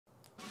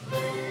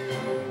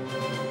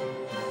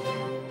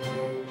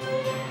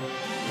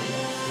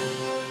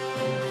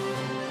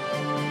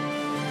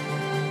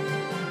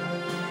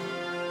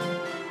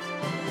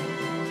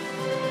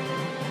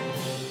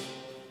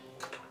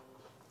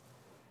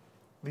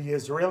The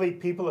Israeli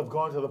people have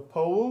gone to the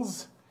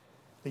polls.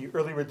 The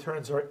early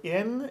returns are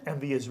in,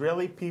 and the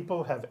Israeli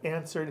people have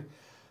answered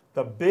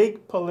the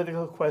big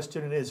political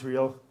question in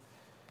Israel.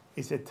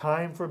 Is it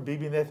time for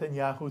Bibi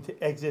Netanyahu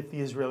to exit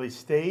the Israeli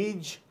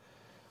stage,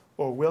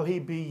 or will he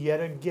be yet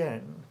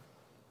again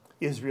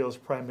Israel's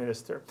prime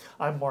minister?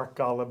 I'm Mark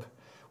Golub.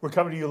 We're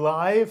coming to you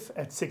live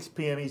at 6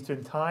 p.m.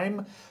 Eastern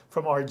Time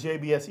from our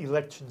JBS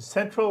Election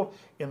Central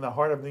in the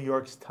heart of New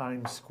York's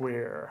Times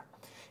Square.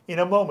 In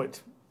a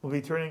moment, we'll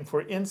be turning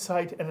for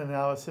insight and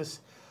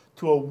analysis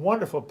to a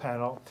wonderful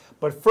panel.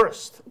 But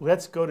first,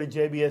 let's go to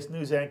JBS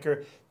News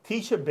anchor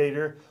Tisha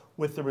Bader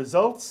with the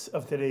results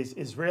of today's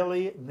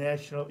Israeli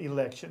national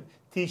election.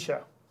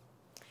 Tisha.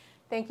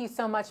 Thank you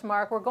so much,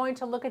 Mark. We're going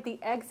to look at the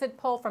exit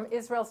poll from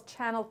Israel's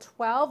Channel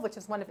 12, which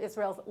is one of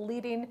Israel's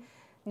leading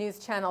news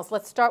channels.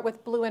 Let's start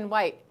with blue and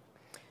white.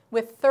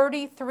 With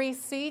 33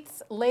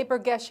 seats, Labor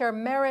Gesher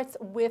Meretz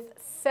with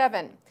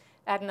 7,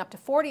 adding up to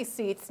 40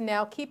 seats.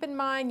 Now, keep in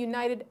mind,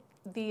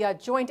 the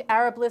Joint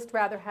Arab List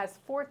rather has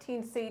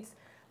 14 seats,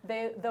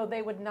 though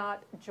they would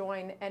not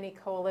join any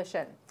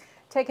coalition.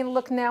 Taking a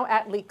look now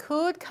at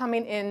Likud,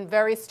 coming in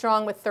very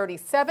strong with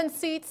 37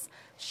 seats,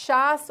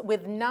 Shas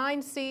with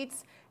 9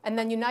 seats, and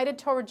then United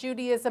Torah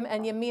Judaism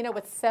and Yamina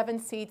with 7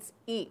 seats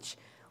each.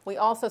 We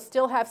also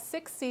still have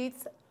 6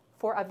 seats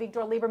for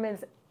Avigdor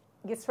Liberman's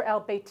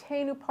Yisrael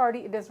Beiteinu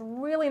party. It is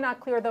really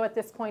not clear, though, at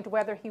this point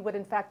whether he would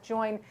in fact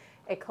join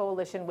a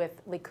coalition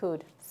with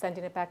Likud.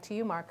 Sending it back to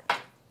you, Mark.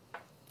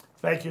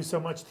 Thank you so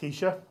much,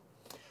 Tisha.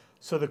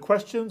 So the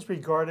questions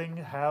regarding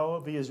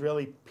how the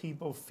Israeli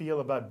people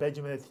feel about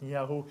Benjamin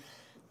Netanyahu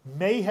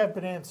may have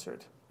been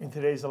answered in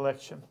today's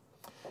election.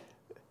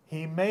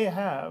 He may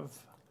have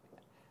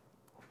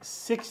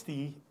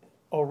 60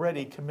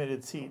 already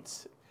committed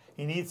seats.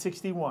 He needs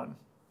 61.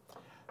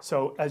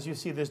 So as you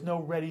see, there's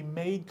no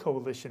ready-made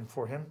coalition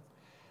for him.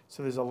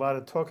 So there's a lot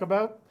to talk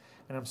about.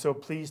 And I'm so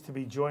pleased to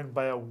be joined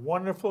by a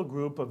wonderful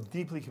group of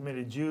deeply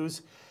committed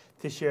Jews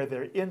to share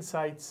their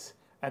insights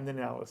and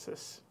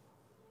analysis.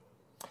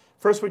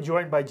 First, we're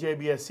joined by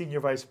JBS Senior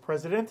Vice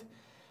President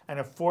and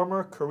a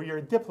former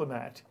career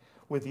diplomat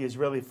with the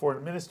Israeli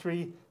Foreign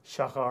Ministry,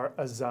 Shahar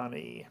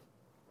Azani.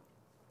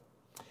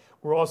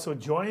 We're also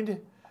joined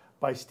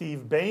by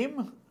Steve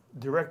Bayme,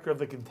 Director of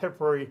the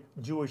Contemporary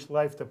Jewish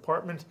Life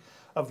Department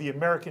of the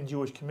American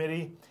Jewish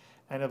Committee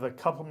and of the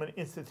Kupperman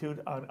Institute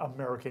on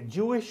American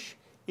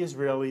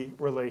Jewish-Israeli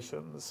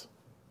Relations.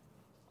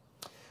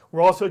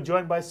 We're also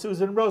joined by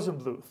Susan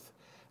Rosenbluth,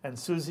 and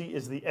Susie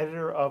is the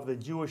editor of the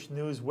Jewish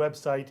news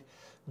website,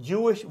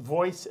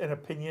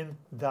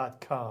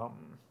 jewishvoiceandopinion.com.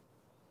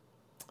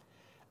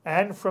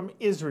 And from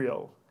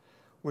Israel,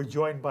 we're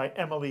joined by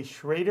Emily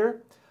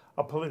Schrader,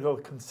 a political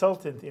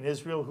consultant in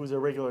Israel who's a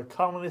regular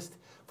columnist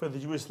for the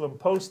Jerusalem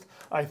Post.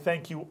 I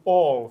thank you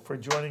all for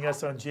joining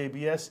us on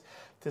JBS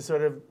to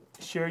sort of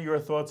share your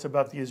thoughts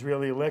about the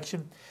Israeli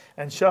election.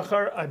 And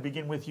Shahar, I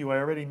begin with you. I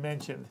already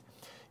mentioned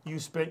you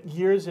spent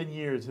years and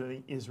years in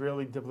the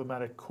Israeli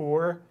diplomatic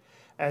corps.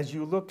 As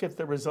you look at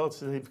the results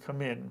that have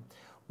come in,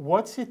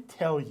 what's it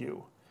tell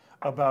you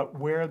about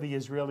where the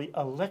Israeli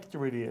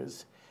electorate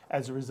is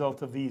as a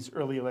result of these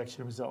early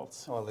election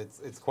results? Well,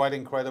 it's quite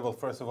incredible,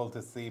 first of all,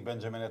 to see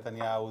Benjamin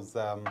Netanyahu's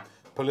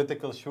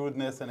political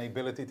shrewdness and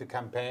ability to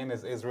campaign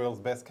as Israel's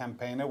best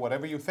campaigner.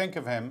 Whatever you think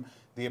of him,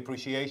 the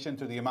appreciation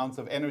to the amounts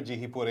of energy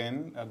he put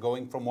in,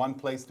 going from one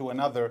place to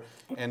another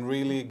and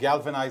really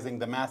galvanizing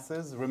the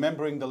masses,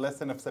 remembering the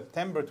lesson of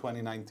September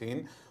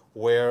 2019,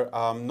 where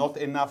not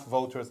enough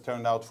voters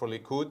turned out for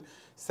Likud.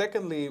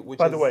 Secondly,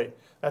 By the way,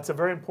 that's a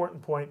very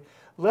important point.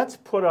 Let's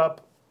put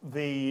up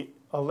the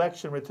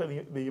election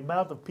return, the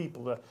amount of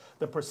people,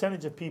 the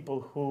percentage of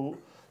people who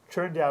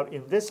turned out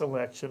in this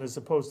election as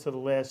opposed to the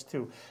last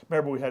two.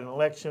 Remember, we had an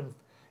election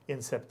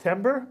in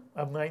September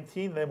of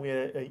 19, then we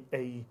had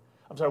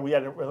we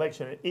had an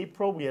election in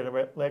April, we had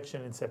an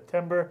election in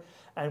September,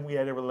 and we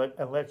had an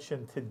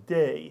election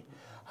today.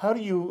 How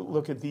do you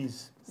look at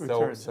these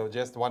returns? So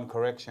just one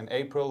correction.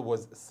 April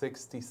was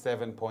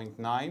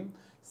 67.9,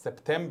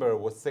 September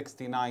was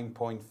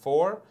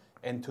 69.4,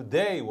 and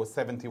today was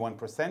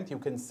 71%. You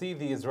can see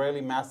the Israeli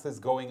masses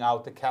going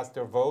out to cast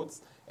their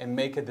votes and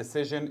make a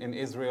decision in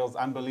Israel's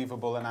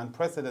unbelievable and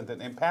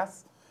unprecedented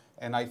impasse.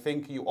 And I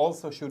think you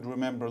also should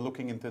remember,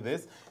 looking into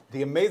this,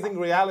 the amazing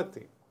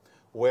reality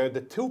where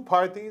the two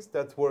parties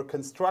that were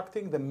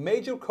constructing the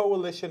major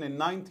coalition in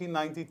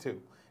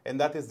 1992, and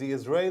that is the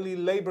Israeli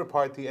Labor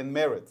Party and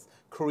Meretz,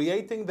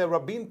 creating the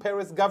Rabin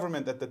Peres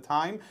government at the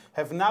time,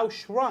 have now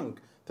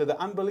shrunk to the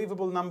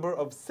unbelievable number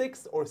of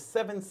 6 or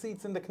 7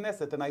 seats in the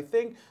Knesset. And I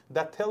think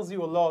that tells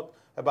you a lot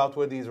about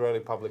where the Israeli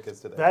public is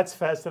today. That's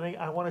fascinating.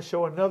 I want to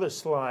show another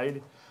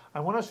slide.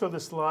 I want to show the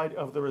slide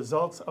of the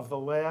results of the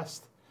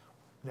last,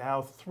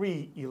 now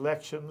 3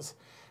 elections.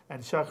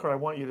 And Shachar, I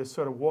want you to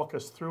sort of walk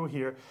us through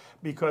here,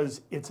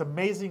 because it's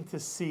amazing to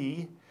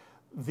see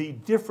the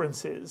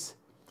differences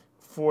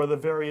for the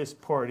various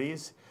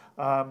parties.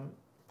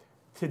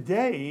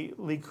 Today,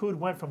 Likud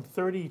went from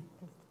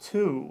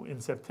 32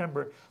 in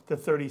September to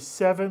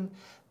 37.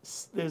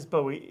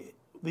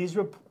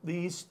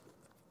 these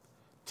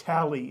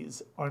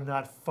tallies are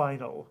not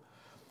final.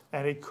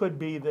 And it could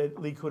be that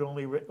Likud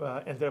only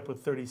ended up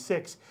with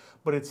 36,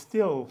 but it's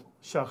still,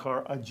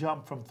 Shahar, a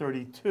jump from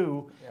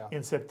 32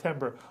 in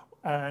September.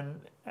 And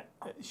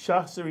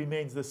Shas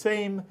remains the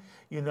same.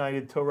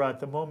 United Torah at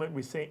the moment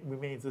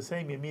remains the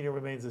same. Yamina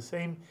remains the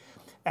same.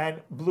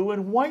 And blue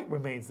and white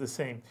remains the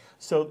same.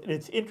 So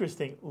it's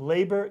interesting.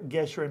 Labor,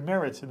 Gesher, and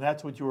Meretz, and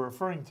that's what you were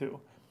referring to,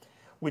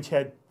 which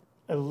had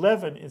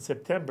 11 in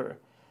September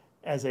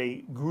as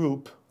a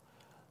group.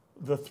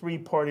 The three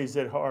parties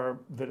that are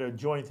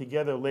joined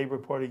together, Labor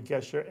Party,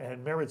 Gesher,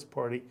 and Meretz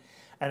Party.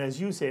 And as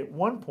you say, at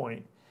one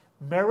point,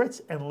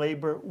 Meretz and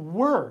Labor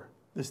were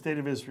the state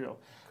of Israel.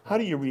 How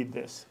do you read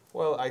this?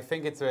 Well, I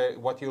think it's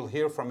what you'll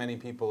hear from many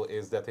people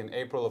is that in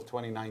April of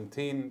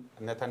 2019,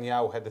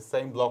 Netanyahu had the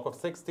same block of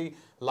 60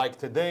 like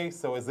today,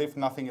 so as if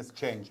nothing has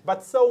changed.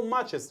 But so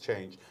much has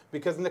changed,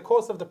 because in the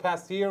course of the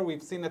past year,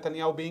 we've seen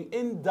Netanyahu being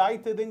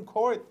indicted in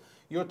court.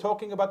 You're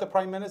talking about the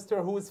prime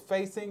minister who is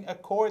facing a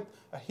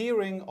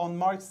hearing on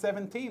March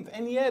 17th.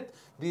 And yet,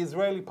 the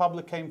Israeli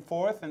public came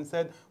forth and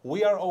said,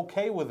 we are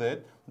okay with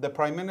it. The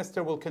prime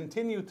minister will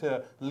continue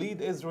to lead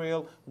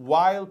Israel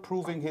while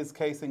proving his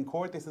case in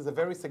court. This is a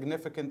very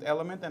significant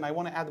element. And I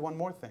want to add one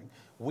more thing.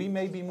 We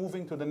may be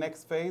moving to the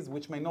next phase,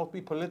 which may not be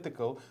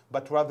political,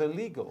 but rather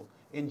legal.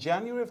 In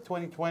January of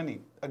 2020,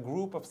 a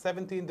group of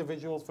 70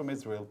 individuals from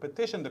Israel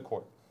petitioned the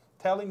court,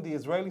 telling the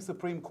Israeli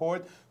Supreme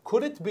Court,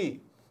 could it be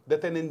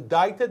that an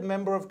indicted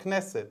member of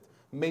Knesset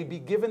may be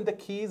given the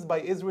keys by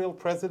Israel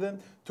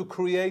president to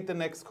create the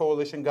next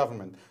coalition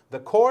government? The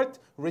court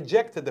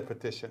rejected the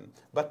petition,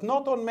 but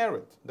not on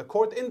merit. The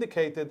court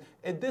indicated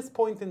at this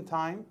point in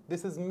time,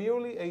 this is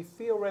merely a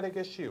theoretic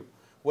issue.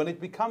 When it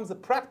becomes a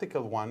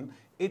practical one,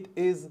 it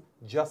is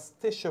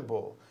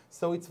justiciable.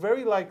 So it's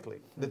very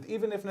likely that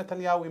even if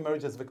Netanyahu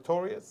emerges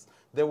victorious,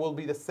 there will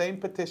be the same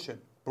petition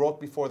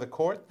brought before the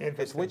court,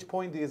 at which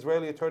point the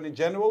Israeli Attorney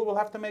General will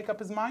have to make up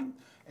his mind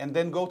and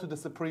then go to the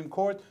Supreme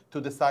Court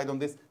to decide on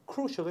this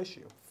crucial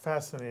issue.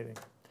 Fascinating.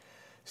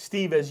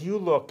 Steve, as you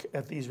look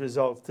at these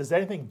results, does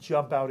anything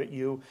jump out at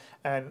you?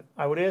 And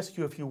I would ask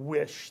you if you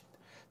wished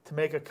to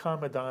make a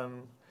comment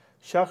on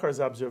Shahar's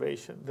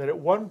observation that at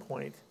one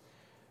point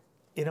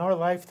in our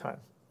lifetime,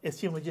 it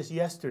seemed like just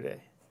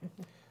yesterday,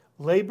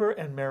 Labor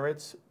and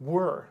Meretz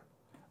were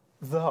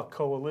the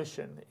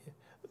coalition.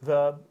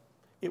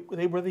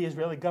 They were the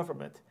Israeli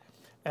government.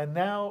 And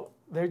now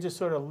they're just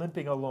sort of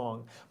limping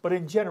along. But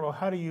in general,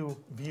 how do you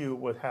view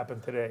what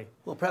happened today?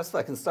 Well, perhaps if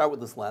I can start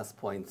with this last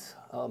point.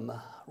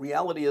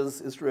 Reality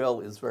is Israel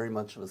is very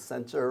much of a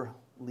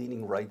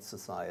center-leaning right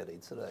society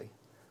today.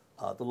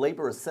 The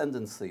labor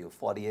ascendancy of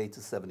 48 to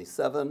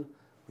 77,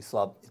 we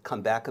saw it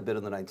come back a bit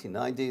in the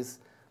 1990s.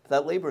 But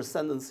that labor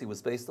ascendancy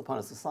was based upon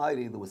a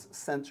society that was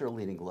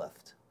center-leaning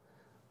left.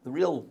 The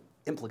real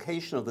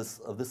implication of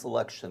this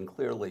election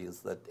clearly is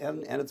that,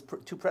 and its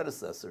two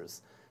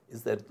predecessors,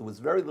 is that there was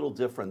very little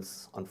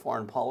difference on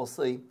foreign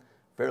policy,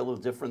 very little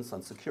difference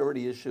on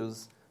security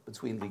issues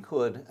between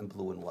Likud and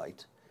blue and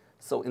white.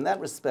 So in that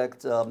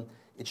respect,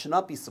 it should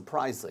not be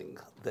surprising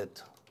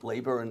that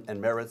Labor and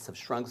Meretz have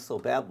shrunk so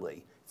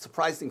badly. It's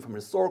surprising from a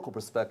historical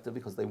perspective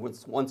because they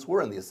once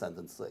were in the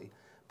ascendancy.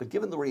 But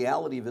given the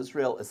reality of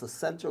Israel as a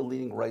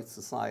center-leaning right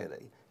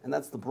society, and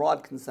that's the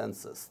broad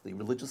consensus, the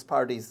religious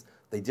parties,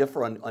 they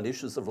differ on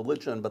issues of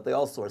religion, but they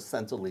also are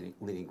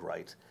center-leaning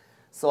right.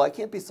 So I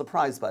can't be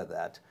surprised by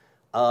that.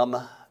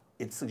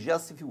 It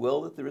suggests, if you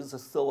will, that there is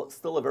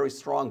still a very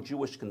strong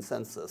Jewish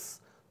consensus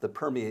that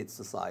permeates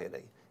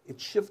society. It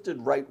shifted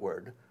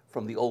rightward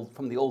from the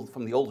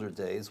older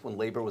days when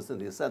Labor was in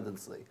the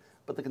ascendancy,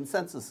 but the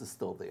consensus is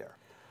still there.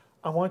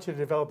 I want you to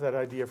develop that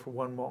idea for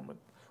one moment.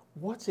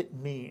 What's it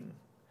mean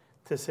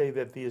to say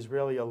that the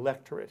Israeli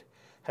electorate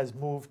has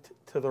moved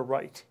to the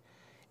right?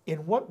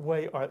 In what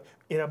way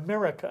in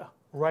America,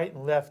 right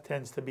and left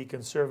tends to be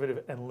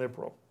conservative and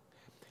liberal.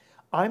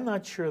 I'm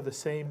not sure the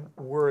same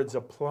words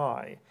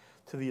apply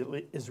to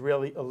the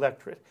Israeli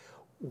electorate.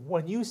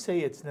 When you say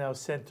it's now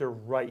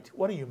center-right,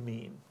 what do you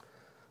mean?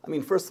 I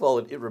mean, first of all,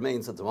 it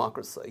remains a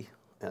democracy,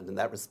 and in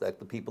that respect,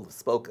 the people have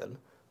spoken,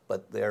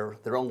 but their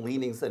own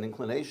leanings and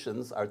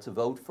inclinations are to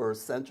vote for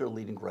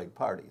center-leaning right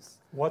parties.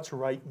 What's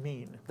right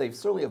mean? They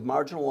certainly have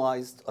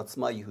marginalized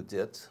Otzma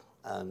Yehudit,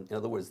 and in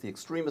other words, the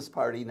extremist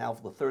party now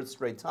for the third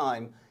straight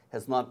time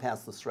has not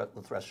passed the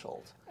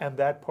threshold. And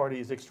that party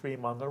is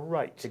extreme on the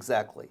right.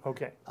 Exactly.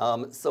 Okay.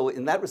 So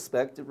in that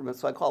respect,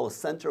 so I call a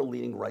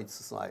center-leaning right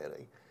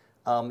society.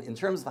 In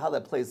terms of how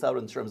that plays out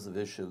in terms of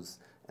issues,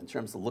 in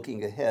terms of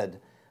looking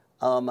ahead,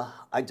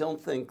 I don't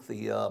think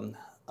the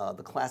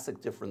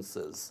classic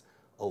differences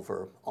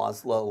over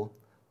Oslo,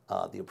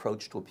 the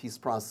approach to a peace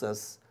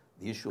process,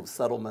 the issue of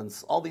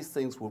settlements, all these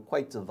things were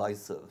quite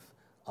divisive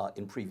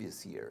in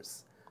previous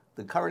years.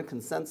 The current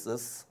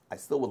consensus, I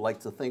still would like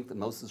to think that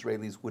most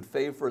Israelis would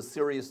favor a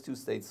serious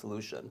two-state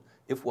solution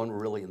if one were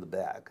really in the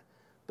bag.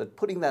 But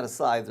putting that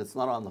aside, that it's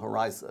not on the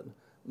horizon,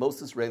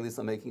 most Israelis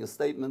are making a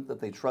statement that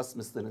they trust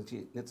Mr.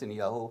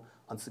 Netanyahu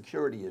on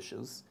security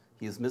issues.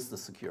 He has missed the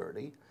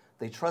security.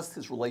 They trust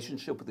his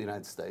relationship with the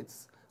United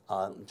States,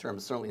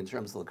 certainly in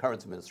terms of the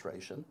current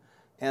administration.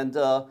 And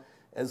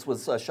as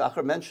was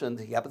Shahar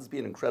mentioned, he happens to be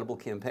an incredible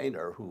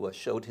campaigner who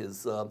showed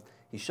his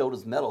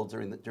mettle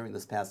during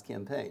this past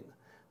campaign.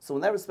 So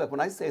in that respect,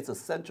 when I say it's a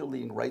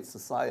center-leaning right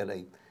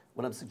society,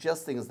 what I'm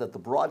suggesting is that the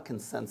broad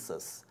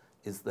consensus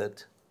is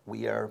that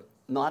we are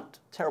not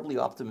terribly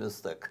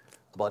optimistic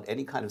about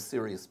any kind of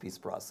serious peace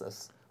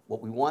process.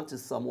 What we want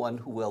is someone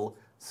who will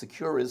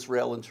secure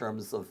Israel in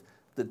terms of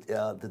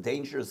the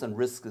dangers and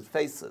risks it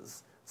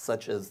faces,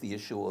 such as the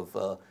issue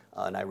of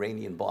an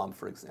Iranian bomb,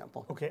 for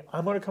example. Okay,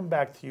 I'm going to come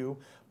back to you,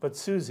 but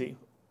Susie,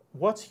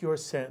 what's your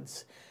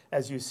sense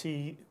as you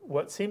see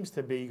what seems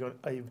to be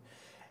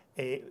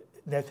a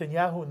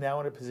Netanyahu now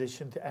in a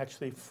position to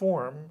actually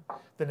form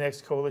the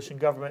next coalition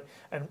government?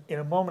 And in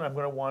a moment, I'm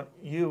going to want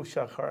you,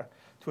 Shahar,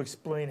 to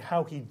explain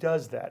how he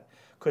does that,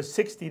 because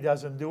 60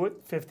 doesn't do it,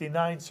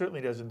 59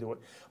 certainly doesn't do it.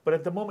 But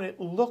at the moment, it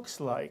looks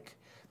like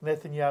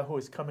Netanyahu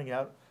is coming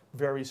out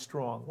very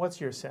strong.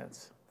 What's your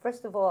sense?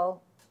 First of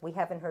all, we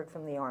haven't heard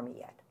from the army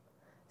yet,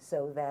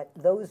 so that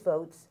those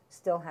votes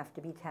still have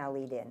to be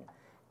tallied in,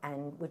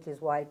 and which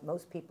is why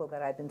most people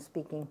that I've been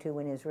speaking to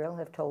in Israel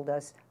have told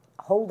us,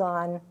 hold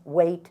on,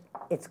 wait,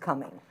 it's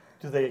coming.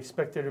 Do they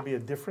expect there to be a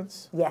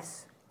difference?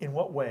 Yes. In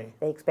what way?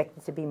 They expect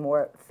it to be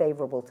more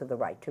favorable to the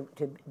right,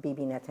 to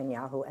Bibi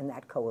Netanyahu and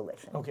that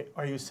coalition. Okay,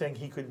 are you saying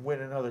he could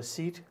win another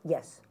seat?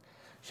 Yes.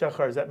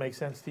 Shahar, does that make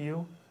sense to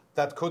you?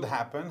 That could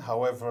happen.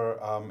 However,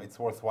 it's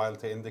worthwhile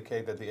to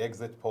indicate that the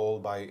exit poll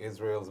by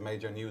Israel's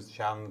major news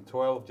channel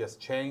 12 just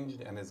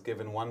changed and has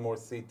given one more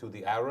seat to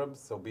the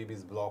Arabs. So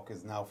Bibi's bloc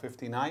is now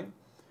 59,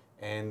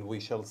 and we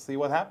shall see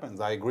what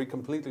happens. I agree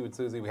completely with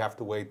Susie. We have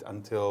to wait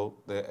until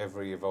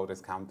every vote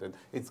is counted.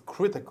 It's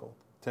critical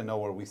to know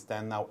where we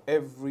stand now.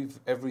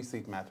 Every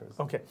seat matters.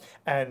 Okay,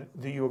 and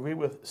do you agree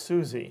with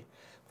Susie?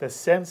 The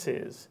sense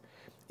is,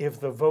 if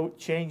the vote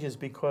changes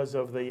because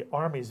of the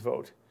army's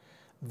vote,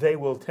 they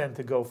will tend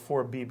to go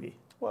for Bibi.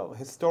 Well,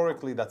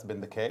 historically that's been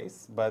the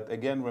case, but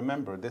again,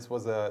 remember, this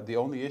was the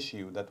only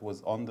issue that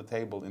was on the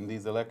table in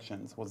these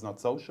elections was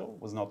not social,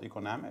 was not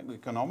economic,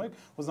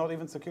 was not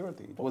even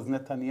security. It was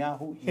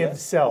Netanyahu,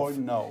 Himself. yes or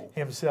no.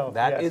 Himself,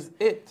 That yes. is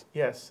it.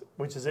 Yes,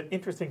 which is an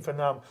interesting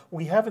phenomenon.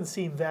 We haven't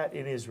seen that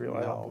in Israel,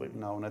 I don't believe.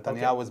 No,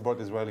 Netanyahu has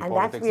brought Israeli And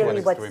politics that's to an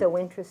really what's extreme. so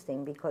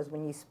interesting, because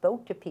when you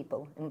spoke to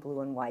people in blue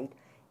and white,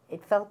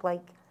 it felt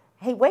like,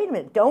 hey, wait a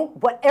minute,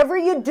 whatever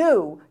you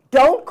do,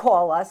 don't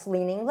call us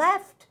leaning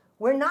left.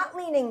 We're not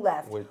leaning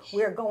left. We're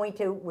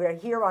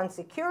here on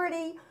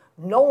security.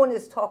 No one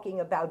is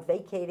talking about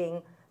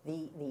vacating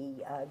the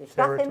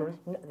Shטachim,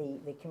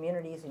 the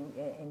communities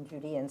in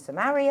Judea and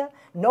Samaria.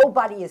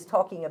 Nobody is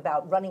talking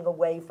about running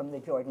away from the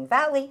Jordan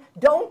Valley.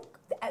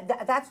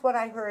 That's what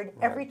I heard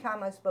every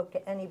time I spoke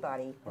to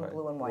anybody in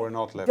blue and white. We're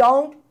not left.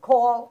 Don't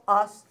call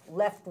us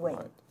left wing.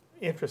 Right.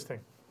 Interesting.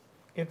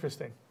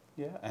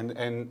 Yeah,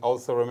 and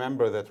also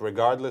remember that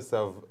regardless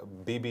of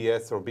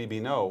BBS or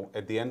BB-no,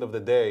 at the end of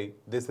the day,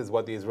 this is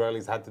what the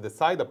Israelis had to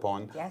decide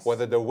upon,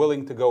 whether they're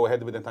willing to go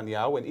ahead with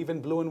Netanyahu, and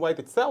even Blue and White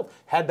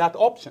itself had that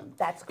option.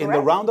 That's correct. In the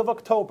round of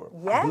October,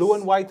 Yes. Blue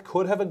and White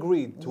could have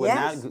agreed to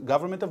Yes. a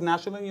government of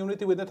national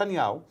unity with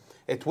Netanyahu,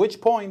 at which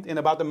point, in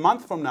about a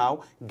month from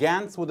now,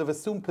 Gantz would have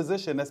assumed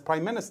position as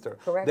prime minister.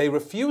 Correct. They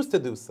refused to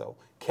do so,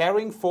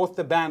 carrying forth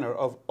the banner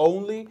of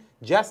only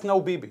just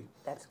no Bibi.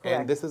 That's correct.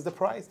 And this is the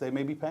price they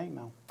may be paying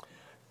now.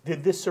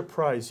 Did this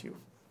surprise you?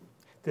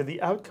 Did the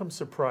outcome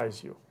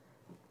surprise you?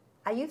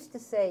 I used to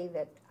say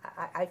that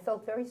I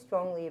felt very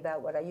strongly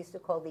about what I used to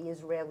call the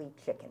Israeli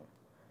chicken.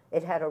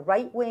 It had a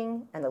right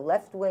wing and a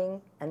left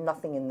wing and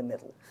nothing in the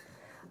middle.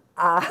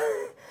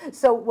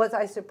 So was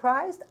I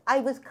surprised? I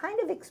was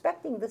kind of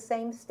expecting the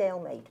same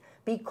stalemate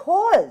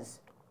because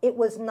it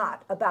was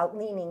not about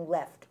leaning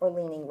left or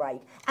leaning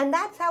right. And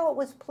that's how it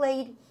was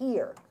played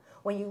here.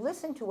 When you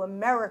listen to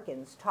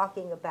Americans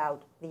talking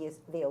about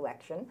the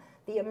election,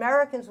 the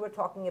Americans were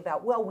talking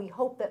about, well, we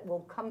hope that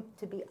will come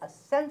to be a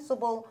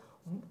sensible,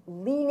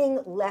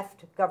 leaning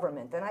left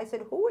government. And I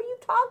said, who are you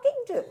talking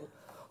to?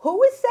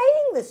 Who is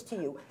saying this to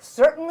you?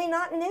 Certainly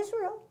not in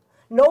Israel.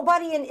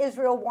 Nobody in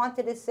Israel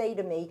wanted to say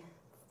to me,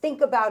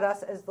 think about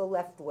us as the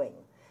left wing.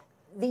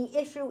 The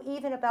issue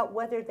even about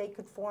whether they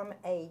could form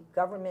a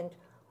government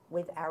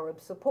with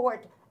Arab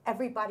support,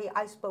 everybody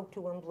I spoke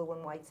to in blue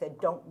and white said,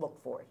 don't look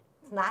for it.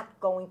 It's not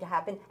going to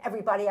happen.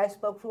 Everybody I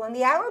spoke to on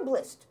the Arab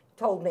list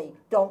told me,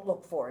 don't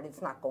look for it.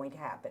 It's not going to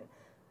happen.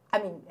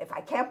 I mean, if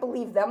I can't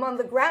believe them on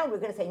the ground, we're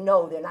going to say,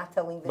 no, they're not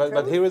telling the truth.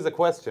 But here is the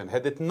question.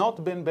 Had it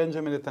not been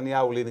Benjamin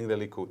Netanyahu leading the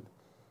Likud,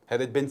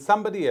 had it been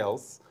somebody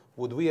else,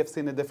 would we have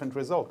seen a different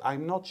result?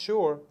 I'm not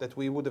sure that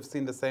we would have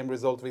seen the same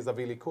result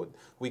vis-a-vis Likud.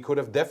 We could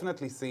have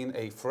definitely seen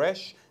a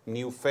fresh,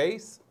 new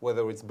face,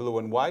 whether it's blue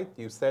and white,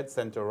 you said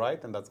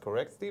center-right, and that's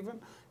correct, Stephen,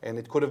 and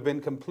it could have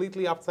been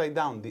completely upside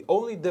down. The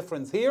only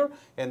difference here,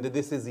 and that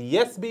this is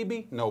yes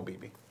Bibi, no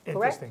Bibi.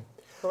 Interesting.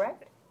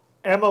 Correct.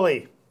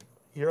 Emily,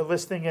 you're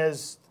listening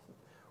as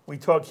we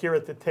talk here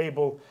at the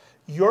table.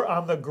 You're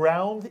on the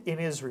ground in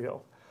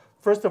Israel.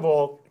 First of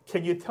all,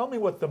 can you tell me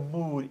what the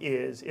mood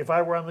is? If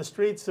I were on the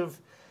streets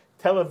of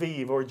Tel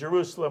Aviv or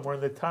Jerusalem or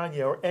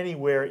Netanya or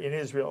anywhere in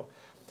Israel,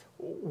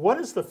 what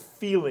is the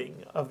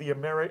feeling of the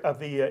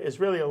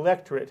Israeli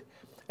electorate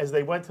as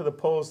they went to the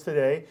polls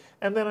today?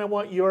 And then I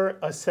want your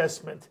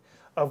assessment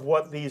of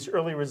what these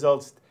early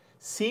results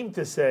seem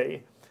to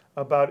say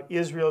about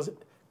Israel's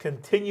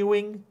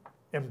continuing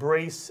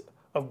embrace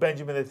of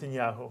Benjamin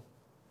Netanyahu.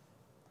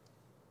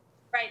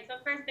 Right. So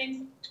first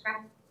things,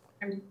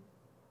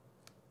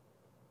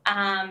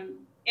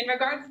 in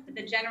regards to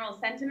the general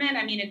sentiment,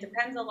 I mean, it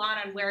depends a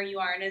lot on where you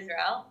are in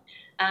Israel.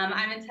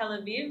 I'm in Tel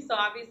Aviv, so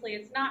obviously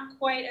it's not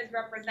quite as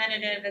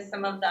representative as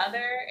some of the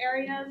other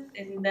areas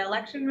in the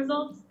election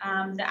results.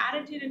 The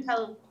attitude in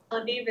Tel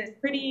Aviv is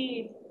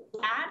pretty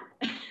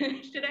bad,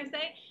 should I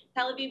say.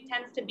 Tel Aviv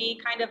tends to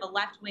be kind of a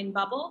left-wing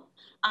bubble,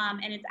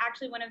 and it's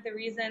actually one of the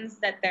reasons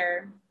that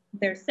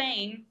they're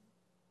saying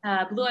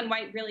blue and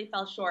white really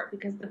fell short,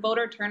 because the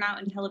voter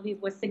turnout in Tel Aviv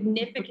was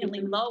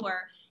significantly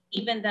lower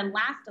even than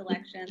last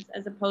elections,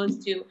 as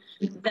opposed to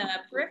the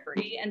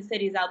periphery and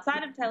cities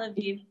outside of Tel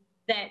Aviv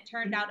that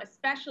turned out,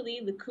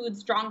 especially Likud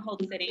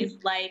stronghold cities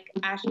like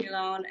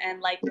Ashkelon and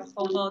like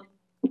Rehovot,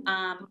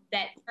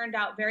 that turned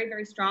out very,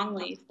 very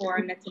strongly for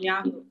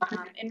Netanyahu.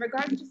 In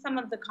regards to some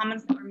of the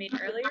comments that were made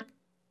earlier,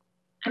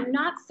 I'm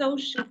not so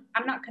sure,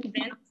 I'm not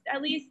convinced,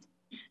 at least,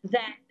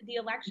 that the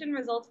election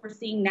results we're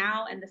seeing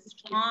now and the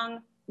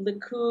strong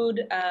Likud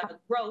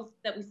growth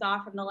that we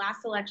saw from the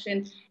last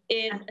election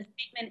is a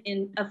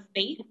statement of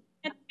faith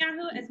in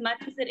Netanyahu, as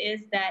much as it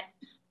is that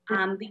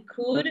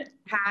Likud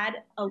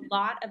had a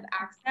lot of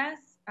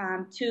access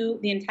to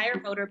the entire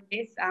voter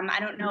base. I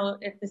don't know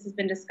if this has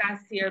been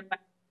discussed here, but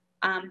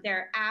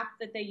their app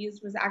that they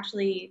used was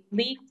actually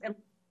leaked, and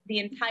the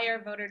entire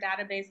voter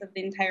database of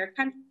the entire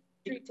country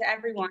to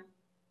everyone.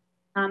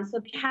 So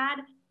they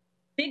had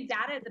big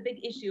data is a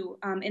big issue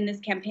in this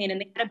campaign, and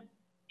they had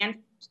and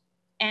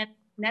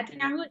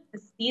Netanyahu is a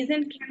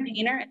seasoned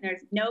campaigner, and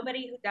there's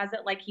nobody who does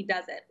it like he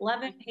does it.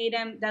 Love him, hate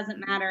him, doesn't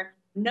matter.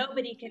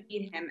 Nobody can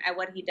beat him at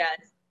what he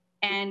does.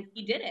 And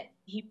he did it.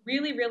 He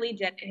really, really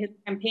did it. His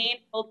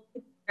campaign,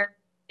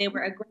 they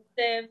were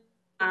aggressive.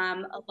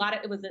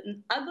 It was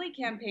an ugly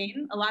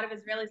campaign. A lot of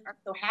Israelis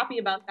aren't so happy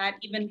about that,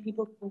 even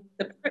people who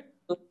support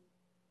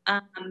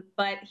him.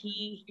 But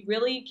he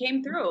really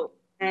came through.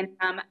 And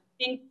I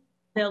think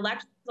the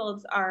election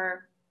results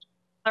are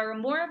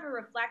more of a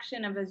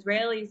reflection of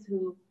Israelis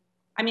who,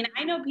 I mean,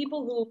 I know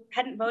people who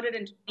hadn't voted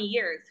in 20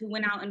 years who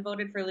went out and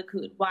voted for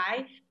Likud.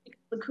 Why? Because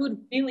Likud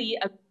really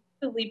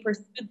aggressively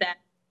pursued them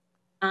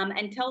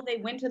until they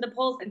went to the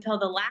polls, until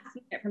the last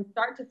minute, from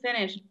start to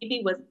finish.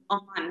 Bibi was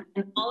on,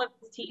 and all of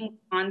his team was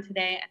on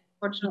today.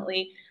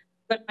 Unfortunately,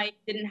 but I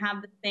didn't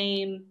have the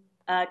same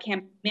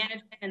campaign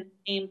management and the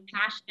same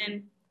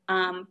passion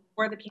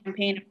for the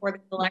campaign and for the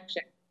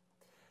election.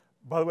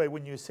 By the way,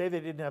 when you say they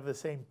didn't have the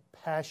same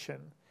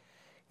passion,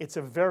 it's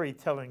a very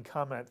telling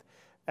comment.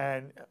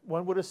 And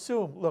one would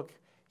assume, look,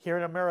 here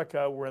in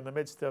America, we're in the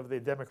midst of the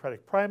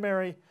Democratic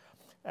primary,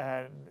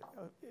 and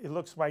it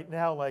looks right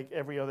now like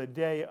every other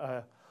day,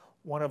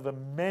 one of the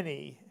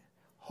many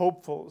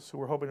hopefuls who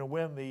were hoping to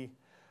win the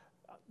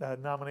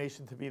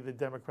nomination to be the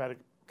Democratic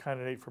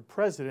candidate for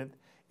president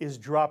is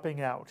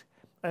dropping out.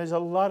 And there's a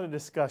lot of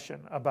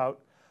discussion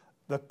about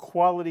the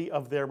quality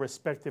of their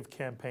respective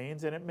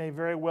campaigns, and it may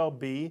very well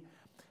be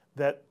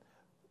that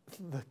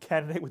the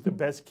candidate with the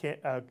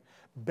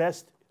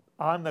best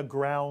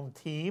on-the-ground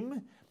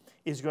team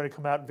is going to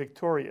come out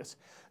victorious.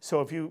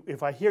 So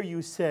if I hear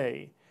you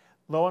say,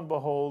 lo and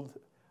behold,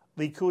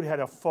 Likud had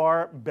a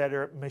far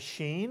better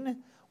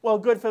machine, well,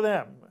 good for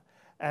them.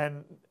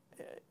 And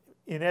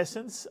in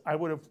essence, I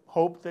would have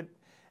hoped that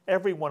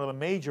every one of the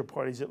major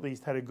parties at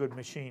least had a good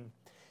machine.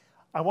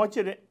 I want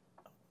you to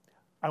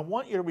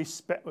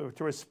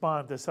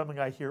respond to something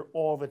I hear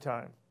all the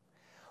time.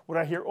 What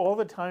I hear all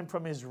the time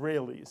from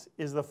Israelis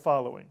is the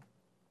following.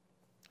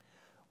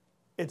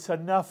 It's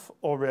enough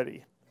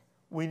already.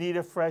 We need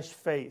a fresh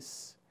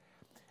face.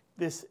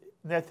 This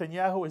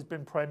Netanyahu has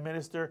been prime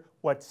minister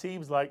what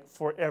seems like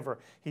forever.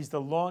 He's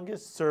the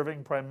longest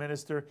serving prime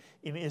minister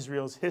in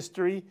Israel's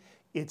history.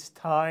 It's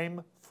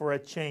time for a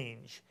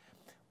change.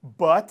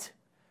 But,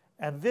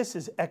 and this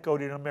is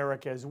echoed in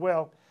America as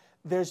well,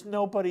 there's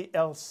nobody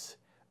else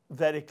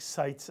that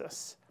excites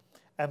us.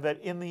 And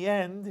that in the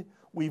end,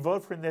 we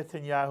vote for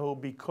Netanyahu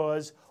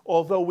because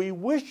although we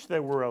wish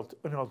there were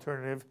an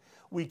alternative,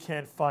 we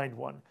can't find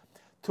one.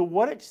 To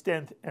what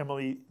extent,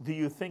 Emily, do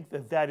you think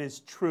that that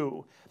is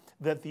true,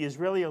 that the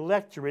Israeli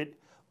electorate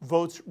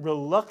votes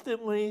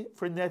reluctantly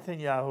for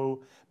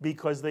Netanyahu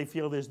because they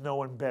feel there's no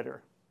one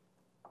better?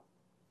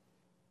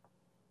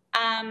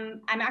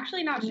 I'm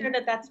actually not sure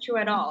that that's true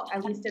at all,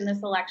 at least in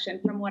this election,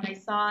 from what I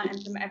saw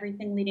and from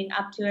everything leading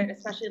up to it,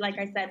 especially, like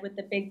I said, with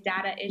the big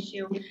data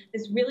issue.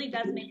 This really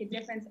does make a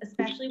difference,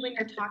 especially when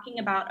you're talking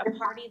about a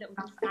party that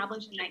was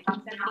established in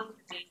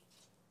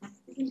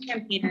 1973,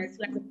 campaigners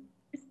who have a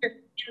history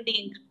of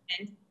being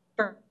incumbent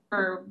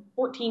for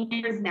 14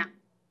 years now.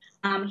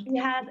 He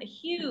has a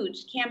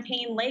huge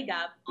campaign leg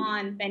up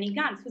on Benny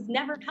Gantz, who's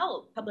never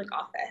held public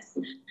office.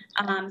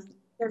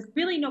 There's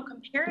really no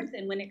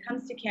comparison when it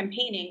comes to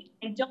campaigning.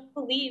 I don't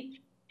believe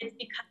it's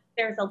because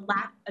there's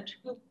a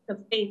true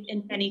of faith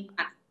in Benny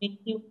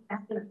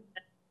Gantz.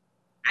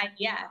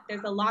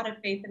 There's a lot of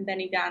faith in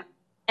Benny Gantz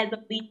as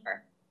a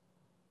leader.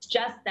 It's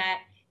just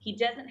that he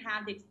doesn't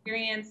have the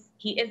experience.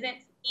 He isn't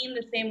seen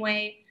the same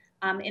way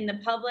in the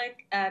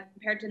public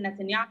compared to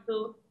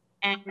Netanyahu.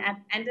 And at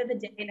the end of the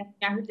day,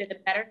 Netanyahu did a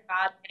better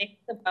job getting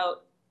the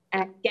vote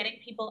and getting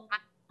people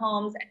out of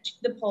homes and to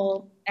the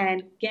polls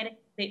and getting.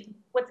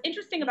 What's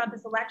interesting about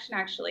this election,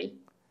 actually,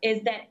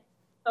 is that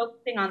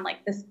focusing on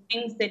like the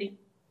swing city,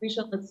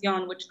 Rishon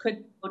LeZion, which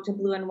could go to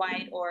blue and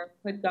white or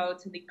could go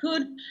to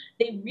Likud,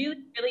 they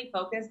really, really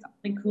focused on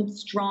Likud's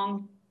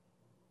strong.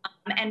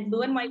 And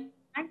blue and white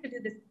trying to do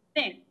this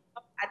thing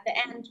at the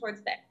end,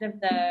 towards the end of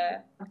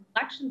the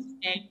election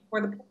day, for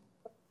the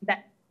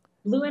that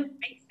blue and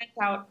white sent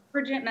out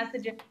urgent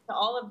messages to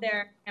all of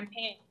their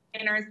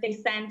campaigners. They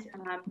sent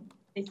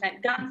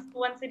Gantz to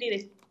one city,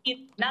 they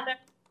sent another.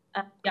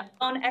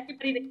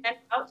 Everybody they sent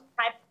out to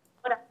type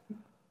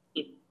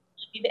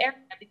the area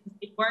because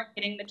they weren't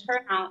getting the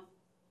turnout.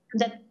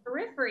 The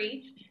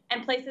periphery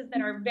and places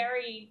that are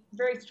very,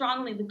 very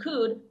strongly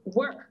Likud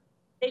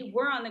they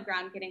were on the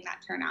ground getting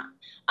that turnout.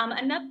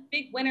 Another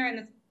big winner in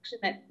this election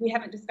that we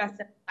haven't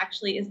discussed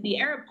actually is the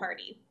Arab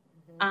Party.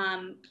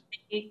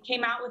 It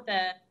came out with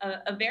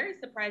a very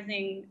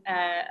surprising,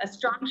 a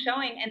strong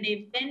showing, and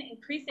they've been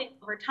increasing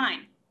over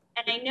time.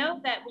 And I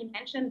know that we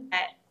mentioned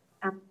that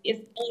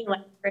Israeli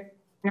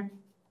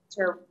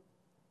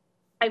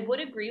I would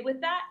agree with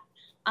that.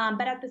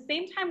 But at the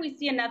same time, we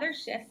see another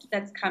shift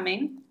that's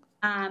coming,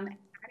 and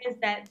that is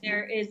that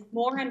there is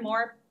more and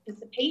more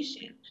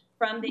participation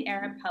from the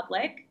Arab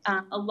public.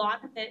 A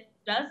lot of it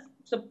does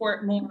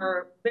support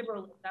more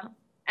liberalism.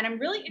 And I'm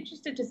really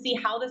interested to see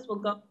how this will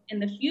go in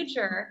the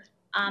future,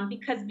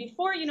 because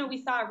before, we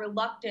saw a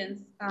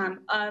reluctance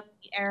of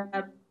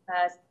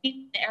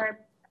the Arab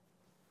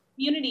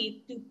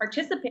community to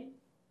participate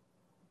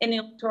in the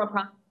electoral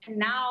process. And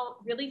now,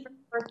 really for the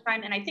first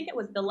time, and I think it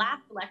was the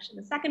last election,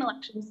 the second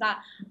election, we saw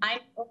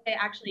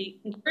actually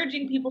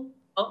encouraging people to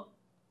vote.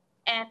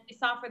 And we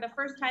saw for the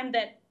first time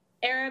that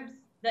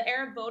the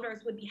Arab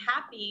voters would be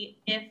happy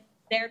if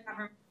their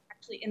government was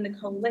actually in the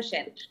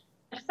coalition.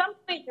 At some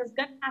point, there's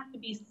going to have to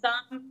be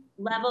some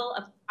level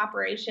of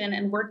cooperation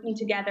and working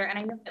together. And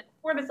I know that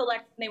before this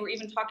election, they were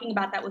even talking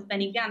about that with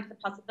Benny Gantz, the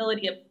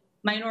possibility of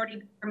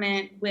minority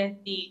government with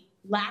the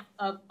lack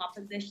of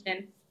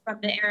opposition from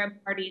the Arab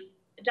party.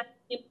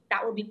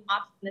 That will be an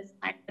option this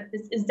time. But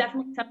this is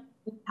definitely something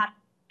we have to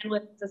deal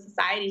with as a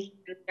society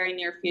in the very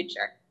near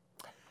future.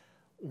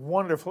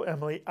 Wonderful,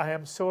 Emily. I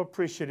am so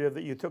appreciative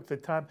that you took the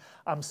time.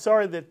 I'm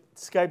sorry that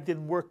Skype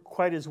didn't work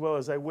quite as well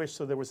as I wish,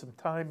 so there was some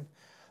time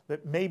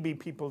that maybe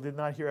people did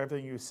not hear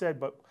everything you said,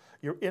 but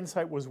your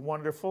insight was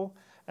wonderful,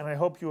 and I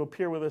hope you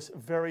appear with us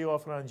very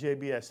often on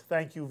JBS.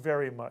 Thank you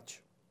very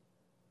much.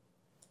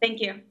 Thank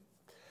you.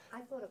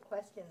 I thought a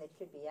question that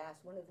should be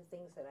asked, one of the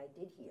things that I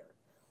did hear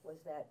was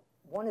that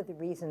one of the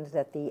reasons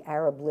that the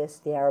Arab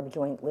list, the Arab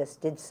joint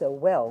list, did so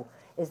well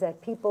is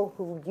that people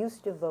who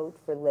used to vote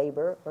for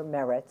Labor or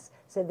Meretz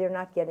said they're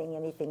not getting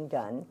anything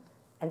done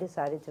and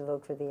decided to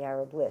vote for the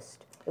Arab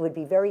list. It would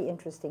be very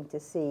interesting to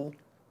see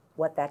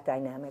what that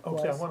dynamic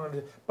was. Okay, I wanted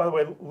to, by the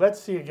way,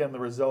 let's see again the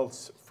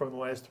results from the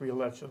last 3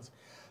 elections.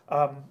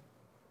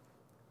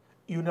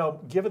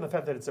 Given the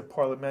fact that it's a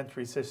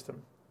parliamentary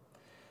system,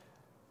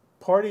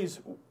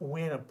 parties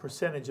win a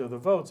percentage of the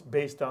votes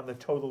based on the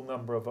total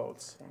number of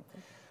votes.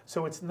 Exactly.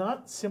 So it's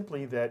not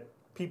simply that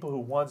people who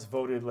once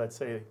voted, let's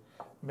say,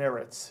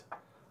 Meretz,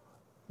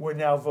 were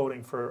now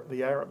voting for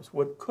the Arabs.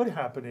 What could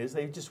happen is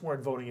they just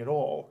weren't voting at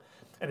all.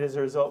 And as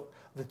a result,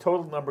 the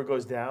total number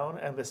goes down,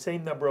 and the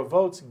same number of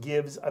votes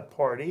gives a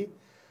party.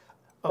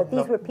 But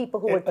these were people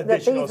who were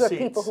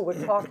people who were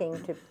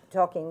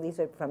talking. These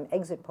are from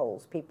exit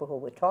polls. People who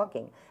were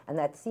talking, and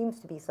that seems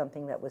to be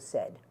something that was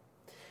said.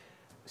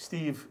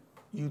 Steve,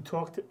 you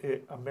talk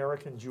to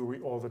American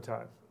Jewry all the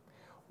time.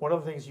 One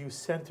of the things you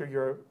center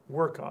your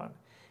work on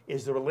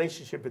is the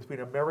relationship between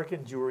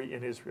American Jewry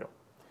and Israel.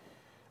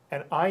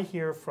 And I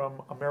hear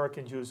from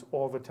American Jews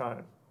all the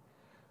time.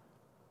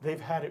 They've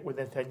had it with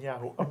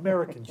Netanyahu.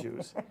 American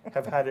Jews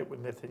have had it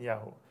with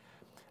Netanyahu.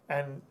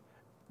 And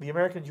the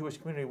American Jewish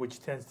community,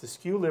 which tends to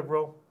skew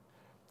liberal,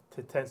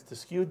 tends to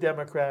skew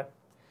Democrat,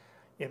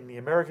 in the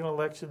American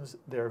elections,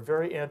 they're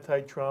very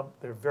anti-Trump.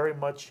 They're very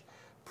much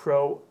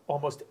pro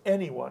almost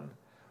anyone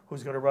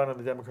who's going to run on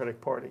the Democratic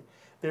Party.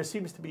 There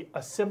seems to be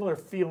a similar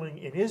feeling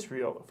in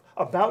Israel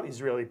about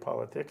Israeli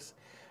politics,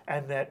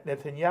 and that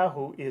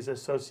Netanyahu is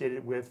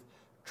associated with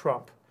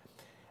Trump.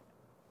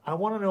 I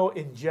want to know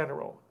in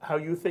general how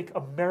you think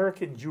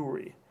American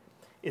Jewry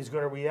is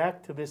going to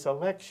react to this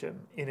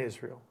election in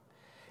Israel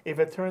if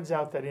it turns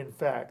out that, in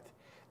fact,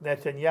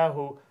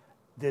 Netanyahu,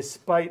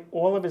 despite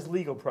all of his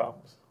legal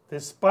problems,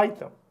 despite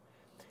them,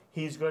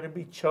 he's going to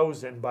be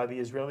chosen by the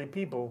Israeli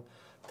people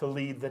to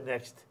lead the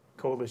next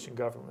coalition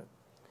government.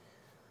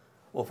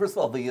 Well, first of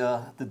all,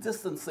 the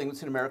distancing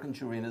between American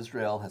Jewry and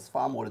Israel has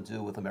far more to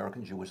do with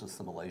American Jewish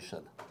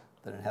assimilation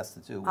than it has to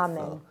do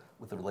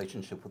with the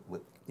relationship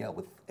with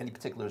any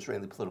particular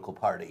Israeli political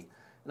party.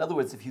 In other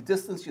words, if you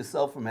distance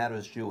yourself from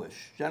matters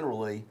Jewish,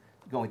 generally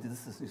you're going to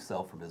distance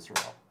yourself from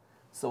Israel.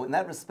 So in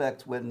that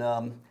respect, when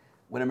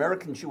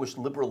American Jewish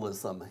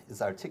liberalism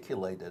is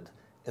articulated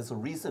as a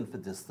reason for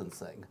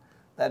distancing,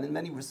 that in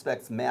many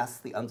respects masks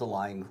the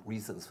underlying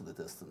reasons for the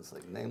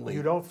distancing. Namely,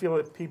 you don't feel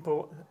that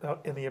people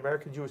in the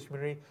American Jewish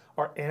community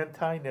are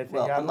anti-Netanyahu?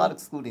 Well, I'm not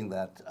excluding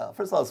that.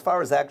 First of all, as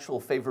far as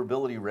actual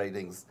favorability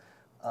ratings,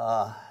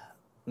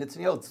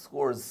 Netanyahu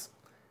scores,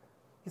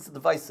 he's a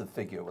divisive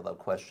figure without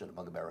question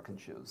among American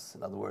Jews.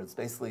 In other words,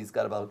 basically he's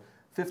got about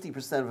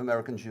 50% of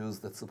American Jews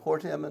that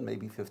support him and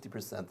maybe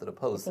 50% that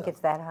oppose him. You think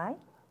it's that high?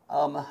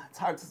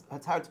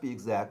 It's hard to be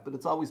exact, but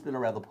it's always been a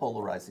rather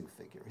polarizing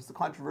figure. He's a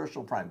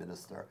controversial prime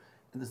minister,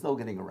 and there's no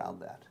getting around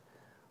that.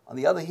 On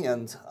the other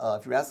hand,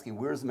 if you're asking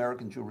where's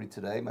American Jewry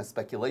today, my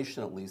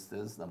speculation at least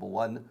is, number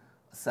one,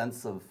 a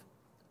sense of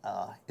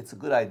it's a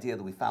good idea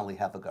that we finally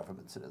have a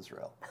government in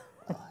Israel.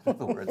 In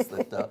other words,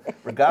 that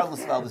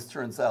regardless of how this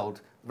turns out,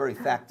 the very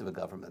fact of a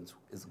government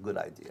is a good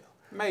idea.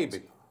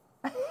 Maybe.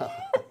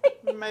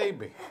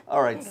 Maybe.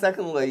 All right,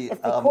 secondly...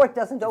 If the court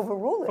doesn't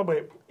overrule it. Oh,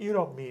 wait, you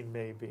don't mean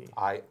maybe.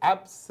 I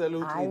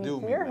absolutely I do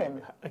hear mean him.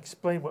 maybe.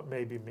 Explain what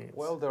maybe means.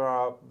 Well,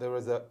 there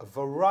is a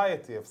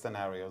variety of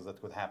scenarios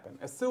that could happen,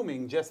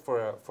 assuming, just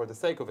for the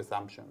sake of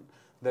assumption,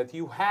 that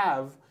you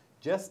have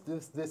just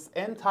this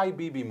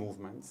anti-Bibi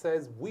movement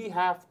says we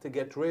have to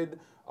get rid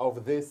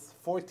of this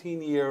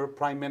 14-year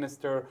prime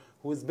minister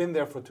who has been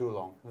there for too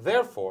long.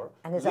 Therefore,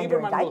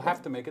 Lieberman will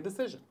have to make a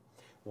decision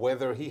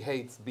whether he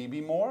hates Bibi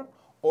more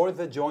or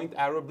the joint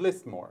Arab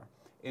list more.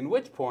 In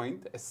which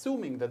point,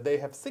 assuming that they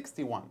have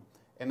 61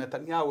 and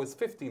Netanyahu is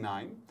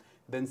 59,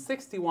 then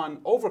 61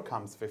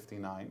 overcomes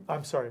 59.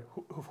 I'm sorry,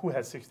 who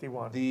has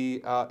 61?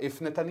 If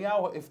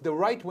the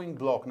right-wing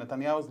bloc,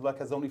 Netanyahu's bloc,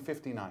 has only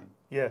 59,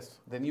 yes,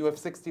 then you have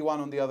 61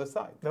 on the other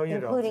side. No, you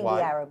Including don't.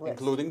 the Arab list.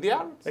 Including the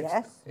Arabs.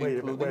 Yes. Wait a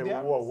Including minute, the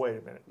Arabs. whoa, wait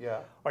a minute.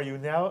 Yeah. Are you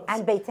now...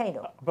 And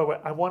Beiteinu. But wait,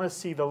 I want to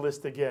see the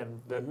list again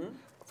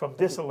from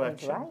this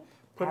election. Right.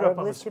 Put it Arab up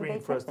on the list and screen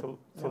for us Beiteinu. to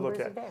look Numbers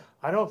at. are there.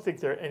 I don't think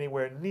they're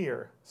anywhere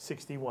near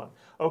 61.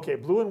 Okay,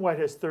 Blue and White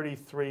has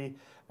 33,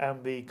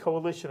 and the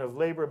coalition of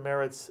Labor,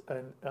 Meretz,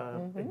 and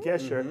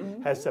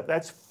Gesher has stuff.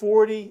 That's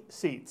 40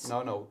 seats.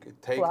 No,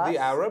 take Plus. the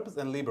Arabs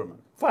and Lieberman.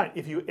 Fine,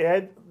 if you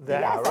add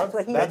that, Yes, that's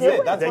what he's That's doing.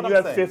 it. That's then what you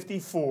I'm have saying.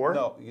 54.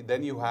 No,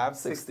 then you have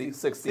 60,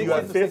 60. You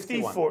have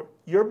 61. 54.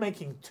 You're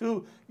making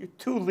two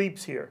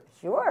leaps here.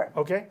 Sure.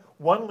 Okay?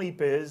 One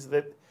leap is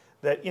that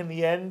in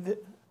the end,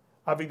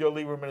 Avigdor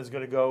Liberman is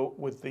going to go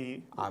with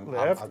the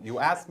left. You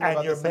asked me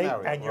about the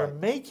scenario. And you're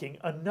making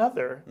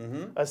another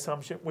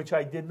assumption, which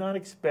I did not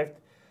expect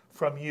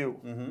from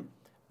you,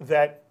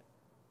 that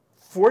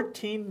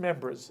 14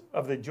 members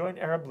of the Joint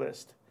Arab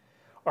List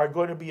are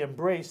going to be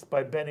embraced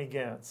by Benny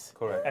Gantz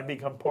Correct. and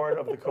become part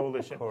of the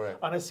coalition. Correct.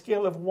 On a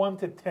scale of 1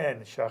 to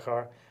 10,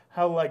 Shahar,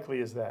 how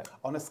likely is that?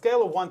 On a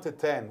scale of 1 to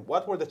 10,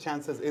 what were the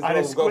chances On Israel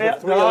a will go to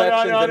 3 no,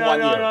 elections in 1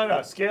 year?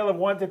 No. Scale of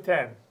 1 to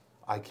 10.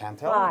 I can't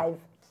tell. 5.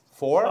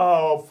 4?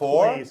 Oh,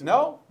 4? please.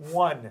 No.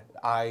 1.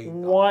 I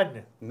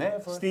 1.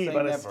 never Steve, say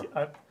on a never.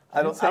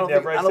 I didn't say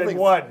never. I said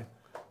 1.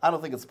 I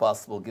don't think it's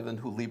possible, given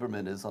who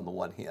Lieberman is on the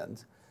one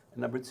hand.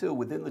 And number two,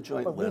 within the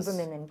joint Well, list...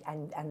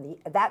 Lieberman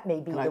that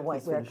may be Can I the one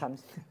please where it finish?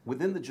 comes.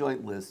 Within the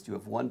joint list, you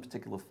have one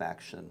particular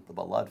faction, the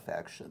Balad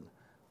faction,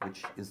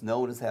 which is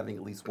known as having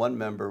at least one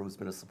member who's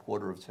been a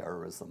supporter of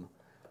terrorism.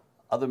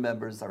 Other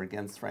members are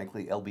against,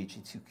 frankly,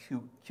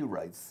 LGBTQ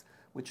rights,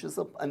 which is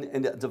a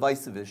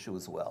divisive issue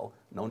as well,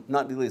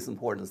 not nearly as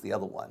important as the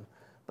other one.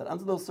 But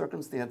under those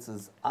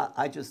circumstances,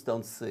 I just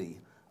don't see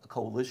a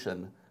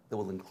coalition that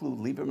will include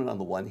Lieberman on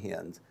the one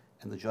hand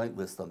and the joint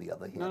list on the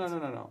other hand.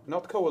 No.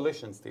 Not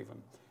coalition,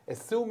 Stephen.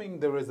 Assuming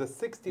there is a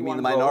 61 You mean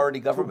the minority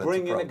vote government to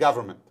bring in a approach?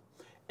 government,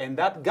 and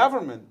that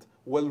government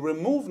will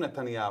remove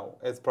Netanyahu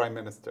as prime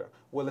minister,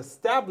 will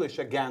establish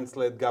a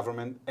Gantz-led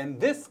government, and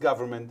this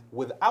government,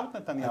 without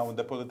Netanyahu in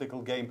the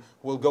political game,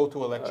 will go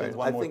to elections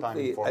one more time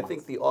in 4 months. I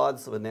think the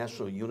odds of a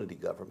national unity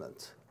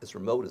government, as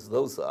remote as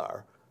those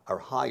are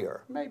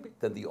higher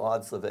than the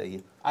odds of a...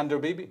 Under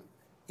Bibi?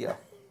 Yeah.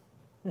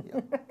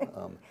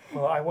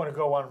 Well, I want to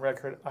go on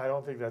record. I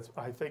don't think that's...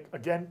 I think,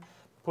 again,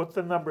 put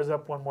the numbers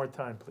up one more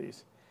time,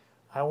 please.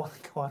 I want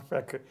to go on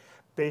record.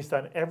 Based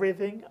on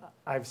everything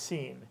I've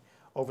seen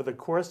over the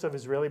course of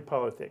Israeli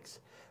politics,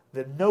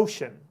 the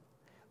notion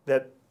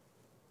that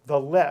the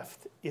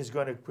left is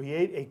going to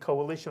create a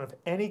coalition of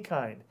any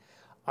kind,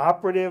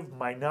 operative,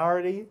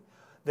 minority,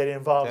 that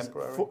involves...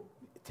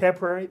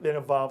 temporary, that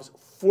involves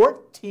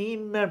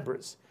 14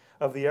 members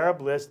of the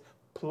Arab list,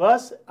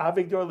 plus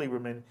Avigdor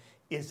Liberman,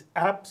 is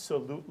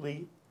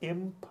absolutely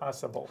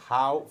impossible.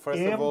 How? First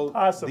of all,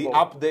 the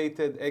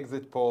updated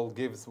exit poll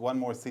gives one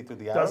more seat to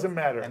the Arabs. Doesn't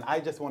matter. And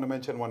I just want to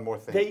mention one more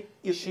thing.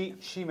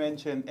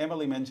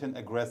 Emily mentioned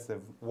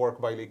aggressive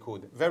work by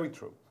Likud. Very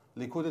true.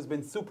 Likud has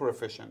been super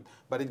efficient,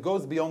 but it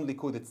goes beyond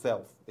Likud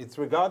itself. It's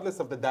regardless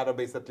of the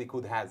database that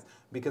Likud has,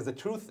 because the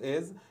truth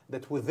is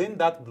that within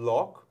that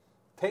block,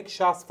 take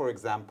Shas for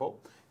example,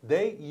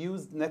 they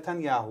used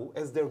Netanyahu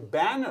as their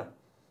banner.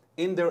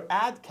 In their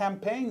ad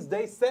campaigns,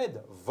 they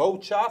said,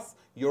 vote Shas,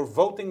 you're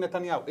voting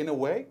Netanyahu. In a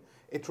way,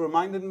 it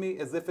reminded me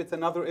as if it's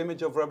another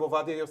image of Rabbi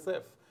Ovadia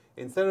Yosef.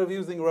 Instead of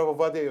using Rabbi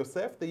Ovadia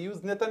Yosef, they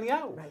used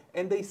Netanyahu. Right.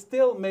 And they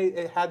still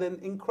had an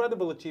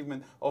incredible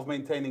achievement of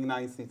maintaining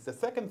 9 seats. The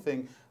second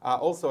thing,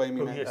 also,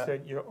 Amy...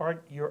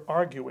 you're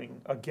arguing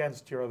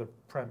against your other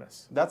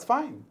premise. That's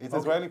fine. It's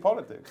Israeli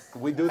politics.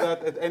 We do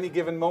that at any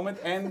given moment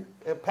and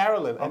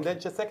parallel. Okay. And then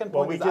the second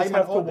point is Ayman Odeh. We just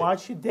have to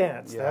watch you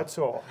dance, that's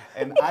all.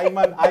 And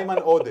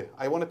Ayman Odeh.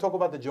 I want to talk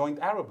about the joint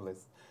Arab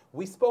list.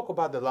 We spoke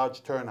about the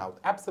large turnout.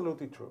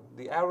 Absolutely true.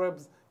 The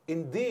Arabs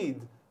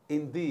indeed,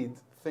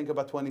 think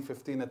about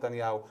 2015,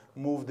 Netanyahu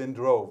moved in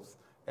droves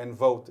and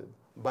voted.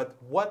 But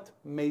what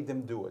made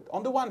them do it?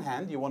 On the one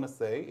hand, you want to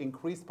say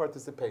increased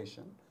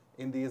participation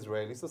in the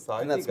Israeli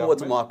society. And that's more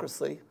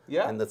democracy.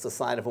 Yeah. And that's a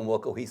sign of a more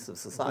cohesive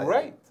society.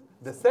 Great.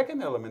 The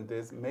second element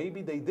is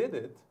maybe they did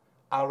it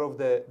out of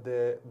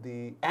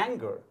the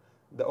anger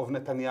of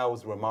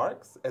Netanyahu's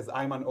remarks, as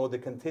Ayman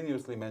Odeh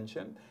continuously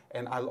mentioned.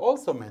 And I'll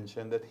also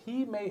mention that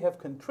he may have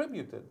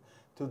contributed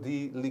to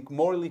the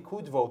more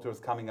Likud voters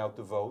coming out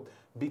to vote,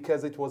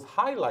 because it was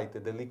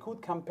highlighted, the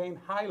Likud campaign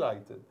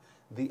highlighted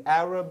the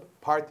Arab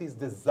party's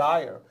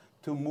desire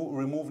to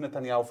remove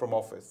Netanyahu from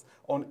office.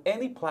 On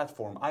any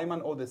platform,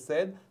 Ayman Odeh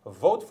said,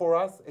 vote for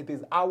us, it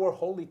is our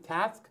holy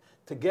task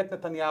to get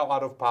Netanyahu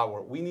out of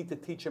power. We need to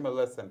teach him a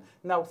lesson.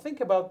 Now think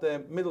about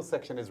the middle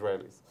section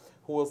Israelis,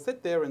 who will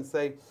sit there and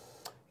say,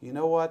 you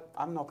know what,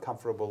 I'm not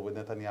comfortable with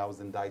Netanyahu's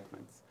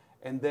indictments.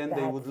 And then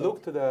they would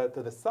look to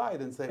the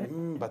side and say,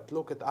 but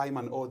look at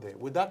Ayman Odeh.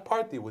 With that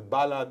party, with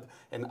Balad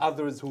and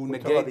others who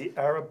negate... the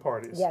Arab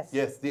parties.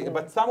 Yes,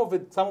 but some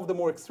of the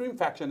more extreme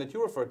faction that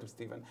you refer to,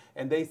 Stephen,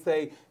 and they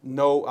say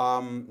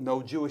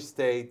no Jewish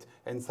state,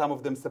 and some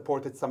of them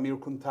supported Samir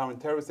Kuntar and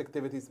terrorist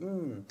activities.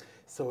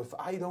 So if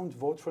I don't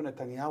vote for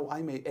Netanyahu,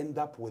 I may end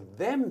up with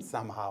them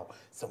somehow.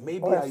 So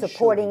maybe I should. Or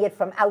supporting it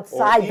from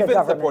outside the government.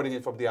 Or even supporting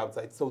it from the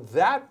outside. So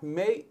that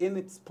may, in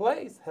its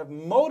place, have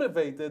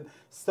motivated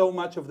so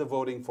much of the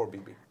voting for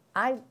Bibi.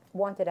 I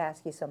wanted to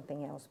ask you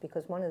something else,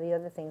 because one of the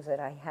other things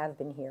that I have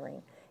been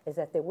hearing is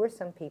that there were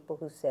some people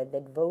who said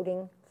that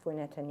voting for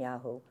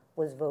Netanyahu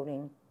was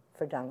voting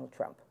for Donald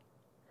Trump.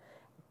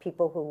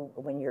 People who,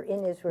 when you're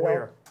in Israel...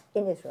 Where?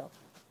 In Israel.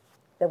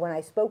 That when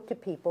I spoke to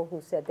people who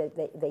said that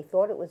they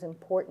thought it was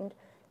important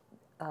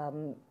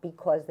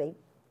because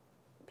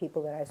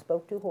people that I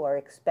spoke to who are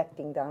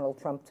expecting Donald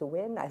Trump to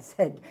win, I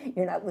said,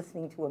 you're not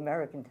listening to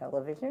American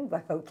television,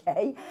 but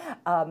okay,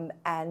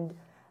 and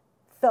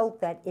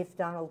felt that if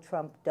Donald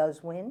Trump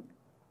does win,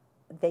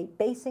 they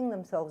basing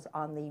themselves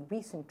on the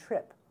recent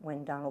trip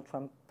when Donald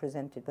Trump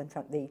presented,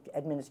 the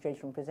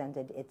administration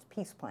presented its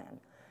peace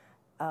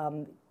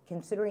plan.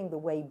 Considering the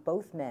way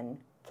both men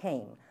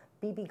came,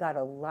 Bibi got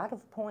a lot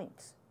of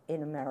points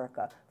in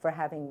America for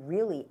having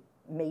really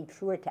made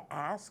sure to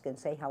ask and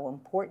say how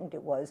important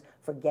it was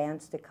for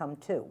Gantz to come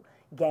too.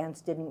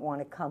 Gantz didn't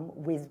want to come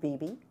with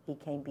Bibi. He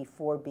came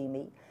before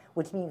Bibi,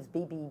 which means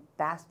Bibi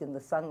basked in the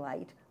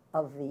sunlight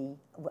of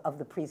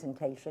the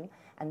presentation.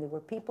 And there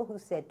were people who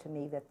said to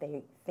me that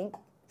they think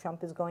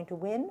Trump is going to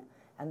win,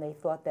 and they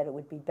thought that it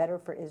would be better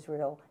for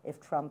Israel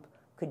if Trump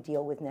could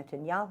deal with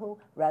Netanyahu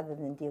rather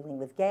than dealing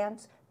with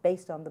Gantz,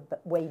 based on the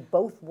way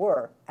both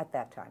were at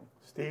that time.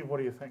 Steve, what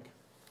do you think?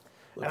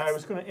 And I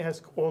was going to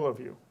ask all of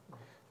you,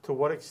 to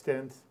what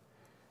extent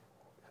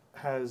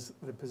has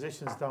the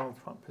positions Donald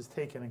Trump has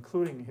taken,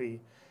 including the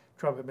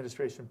Trump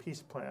administration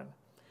peace plan,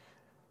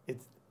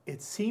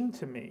 it seemed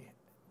to me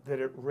that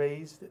it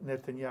raised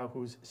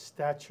Netanyahu's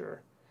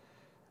stature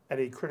at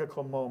a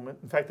critical moment.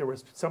 In fact, there were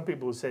some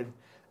people who said,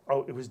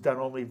 oh, it was done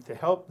only to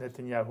help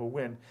Netanyahu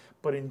win.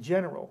 But in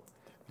general,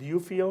 do you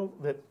feel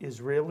that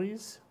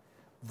Israelis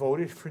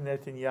voted for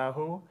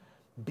Netanyahu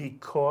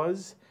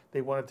because they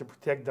wanted to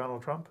protect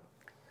Donald Trump?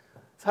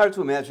 It's hard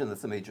to imagine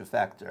that's a major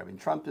factor. I mean,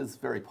 Trump is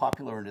very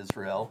popular in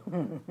Israel.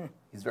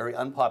 He's very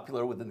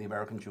unpopular within the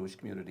American Jewish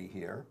community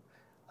here.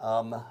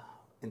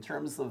 In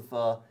terms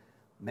of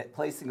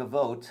placing a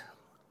vote,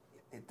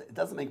 it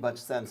doesn't make much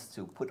sense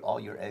to put all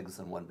your eggs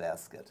in one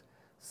basket.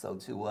 So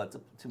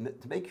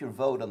to make your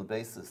vote on the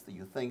basis that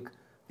you think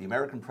the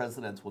American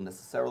president will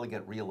necessarily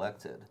get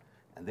reelected,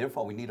 and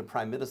therefore we need a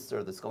prime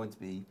minister that's going to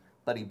be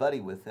buddy-buddy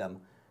with him,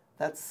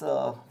 that's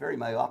very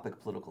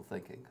myopic political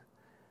thinking.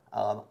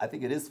 I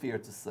think it is fair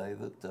to say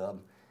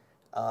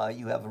that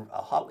you have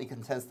a hotly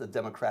contested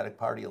Democratic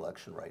Party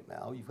election right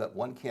now. You've got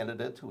one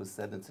candidate who has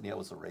said Netanyahu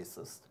was a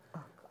racist.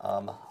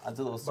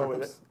 Under those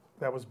circumstances,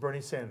 that was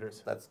Bernie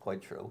Sanders. That's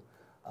quite true.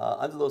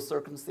 Under those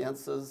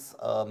circumstances,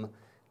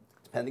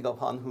 depending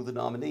upon who the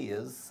nominee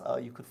is,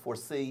 you could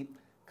foresee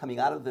coming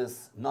out of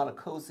this not a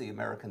cozy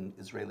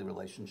American-Israeli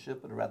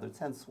relationship, but a rather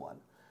tense one.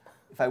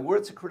 If I were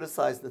to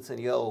criticize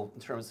Netanyahu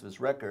in terms of his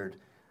record,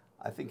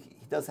 I think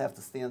he does have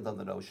to stand on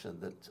the notion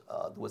that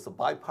there was a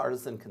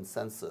bipartisan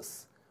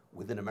consensus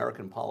within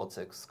American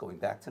politics going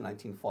back to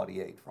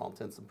 1948, for all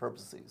intents and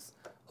purposes,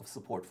 of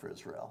support for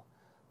Israel.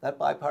 That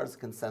bipartisan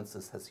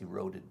consensus has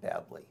eroded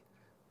badly.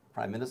 The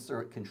Prime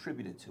Minister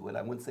contributed to it.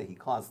 I wouldn't say he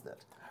caused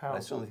it, but I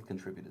certainly think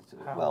contributed to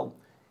it. How? Well,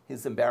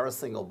 his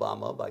embarrassing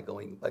Obama by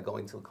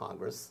going to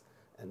Congress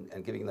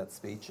and giving that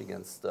speech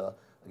against the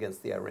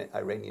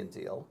Iranian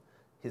deal,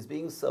 his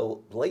being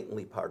so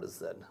blatantly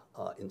partisan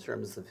in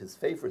terms of his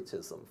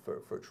favoritism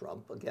for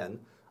Trump, again,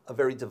 a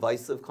very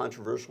divisive,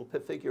 controversial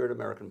figure in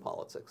American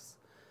politics.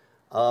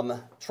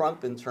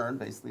 Trump, in turn,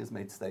 basically has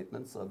made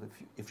statements of,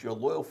 if you're a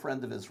loyal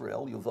friend of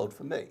Israel, you vote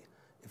for me.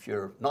 If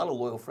you're not a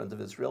loyal friend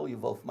of Israel, you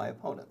vote for my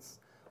opponents.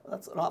 Well,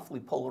 that's an awfully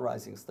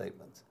polarizing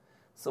statement.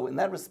 So in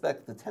that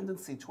respect, the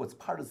tendency towards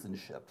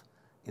partisanship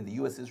in the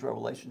U.S.-Israel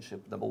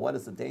relationship, number one,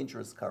 is a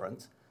dangerous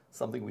current,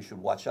 something we should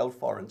watch out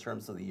for in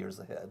terms of the years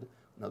ahead.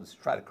 In other words,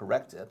 try to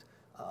correct it.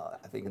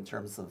 I think in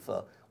terms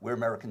of where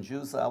American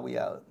Jews are,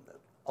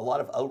 a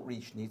lot of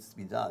outreach needs to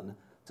be done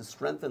to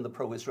strengthen the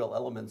pro-Israel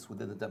elements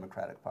within the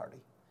Democratic Party.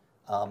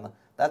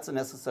 That's a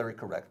necessary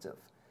corrective.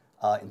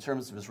 In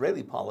terms of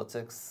Israeli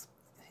politics,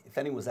 if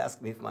anyone was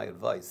asking me for my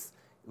advice,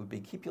 it would be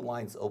keep your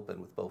lines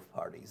open with both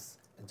parties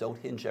and don't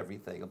hinge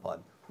everything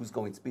upon who's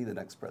going to be the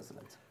next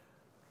president.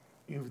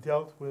 You've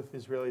dealt with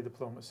Israeli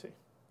diplomacy.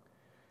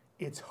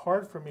 It's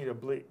hard for me to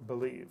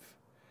believe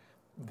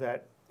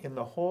that in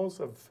the halls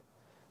of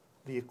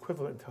the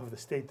equivalent of the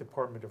State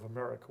Department of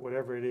America,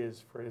 whatever it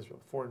is for Israel,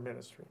 Foreign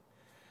Ministry,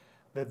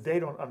 that they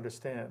don't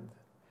understand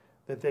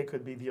that they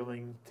could be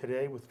dealing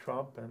today with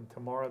Trump, and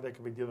tomorrow they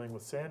could be dealing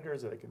with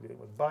Sanders, or they could be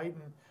dealing with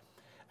Biden,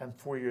 and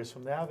 4 years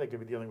from now they could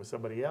be dealing with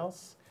somebody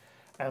else,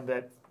 and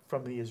that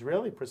from the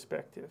Israeli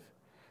perspective,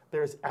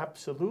 there's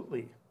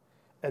absolutely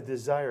a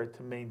desire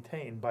to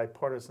maintain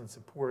bipartisan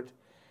support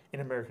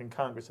in American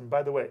Congress. And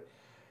by the way,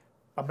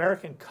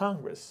 American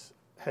Congress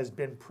has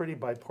been pretty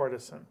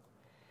bipartisan.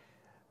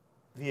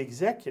 The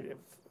executive,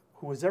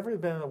 who has ever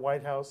been in the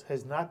White House,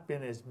 has not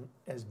been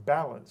as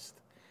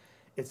balanced,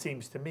 it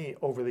seems to me,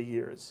 over the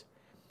years,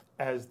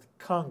 as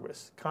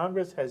Congress.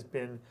 Congress has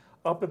been,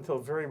 up until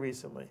very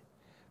recently,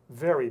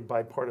 very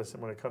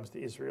bipartisan when it comes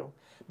to Israel,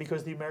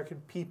 because the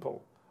American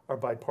people are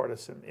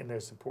bipartisan in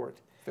their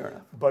support. Fair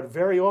enough. But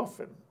very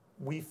often,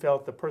 we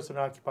felt the person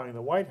occupying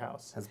the White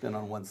House has been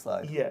on one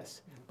side.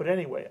 Yes. But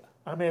anyway,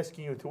 I'm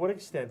asking you, to what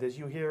extent, as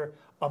you hear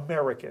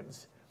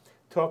Americans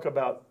talk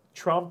about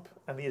Trump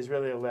and the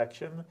Israeli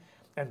election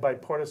and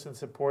bipartisan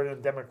support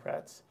and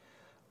Democrats,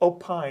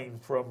 opine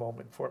for a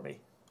moment for me.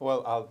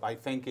 Well, I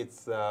think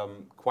it's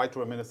quite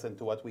reminiscent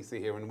to what we see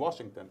here in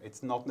Washington.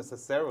 It's not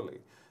necessarily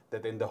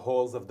that in the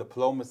halls of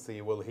diplomacy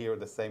you will hear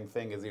the same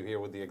thing as you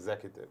hear with the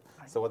executive.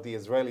 So what the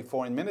Israeli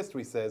Foreign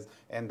Ministry says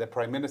and the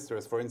Prime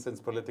Minister's, for instance,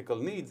 political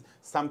needs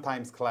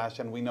sometimes clash,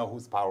 and we know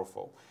who's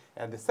powerful.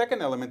 And the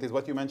second element is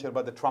what you mentioned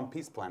about the Trump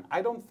peace plan.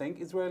 I don't think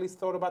Israelis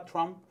thought about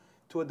Trump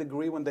to a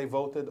degree when they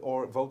voted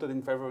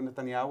in favor of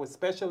Netanyahu,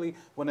 especially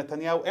when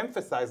Netanyahu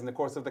emphasized in the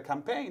course of the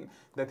campaign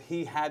that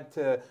he had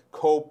to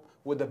cope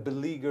with a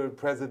beleaguered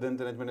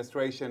president and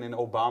administration in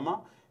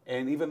Obama.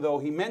 And even though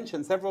he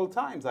mentioned several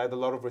times I had a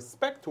lot of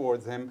respect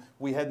towards him,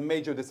 we had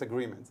major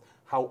disagreements.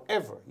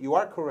 However, you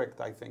are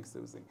correct, I think,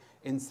 Susie,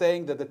 in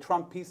saying that the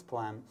Trump peace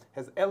plan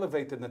has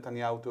elevated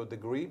Netanyahu to a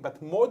degree,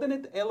 but more than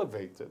it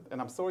elevated,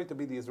 and I'm sorry to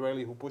be the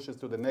Israeli who pushes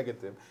to the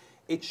negative,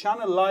 it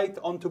shone a light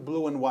onto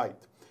blue and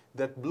white.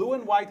 That blue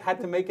and white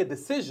had to make a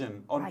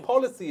decision on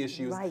policy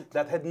issues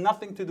that had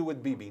nothing to do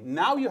with Bibi.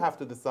 Now you have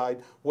to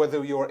decide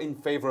whether you're in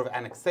favor of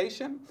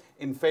annexation,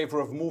 in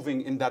favor of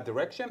moving in that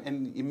direction,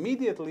 and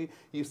immediately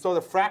you saw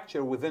the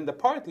fracture within the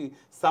party.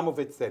 Some of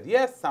it said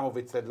yes, some of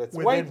it said let's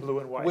wait. Within blue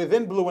and white.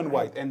 Within blue and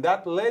white. And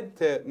that led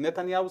to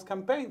Netanyahu's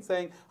campaign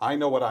saying, I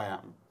know what I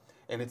am.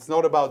 And it's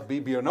not about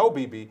Bibi or no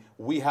Bibi.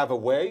 We have a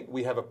way,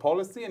 we have a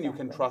policy, and you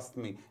can trust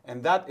me.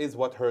 And that is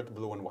what hurt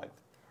blue and white.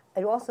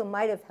 It also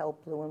might have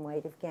helped blue and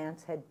white if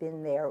Gantz had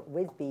been there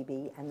with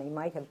Bibi, and they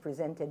might have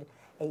presented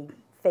a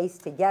face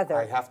together.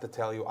 I have to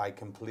tell you, I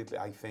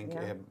think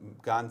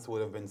Gantz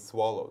would have been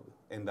swallowed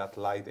in that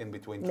light in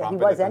between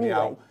Trump and Netanyahu.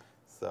 Anyway.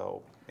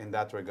 So in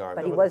that regard.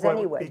 But he was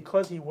anyway.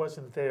 Because he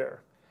wasn't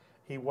there,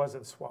 he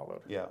wasn't swallowed.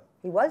 Yeah.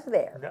 He was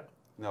there.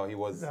 No, he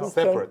was He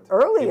separate. came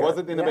earlier. He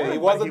wasn't in the Yeah. He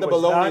wasn't the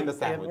bologna in the not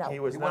sandwich. He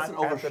was He not wasn't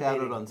at the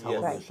overshadowed meeting. on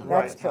television.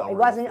 Right. That's That's true. how It we're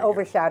wasn't figuring.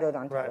 overshadowed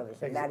on Right.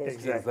 television. That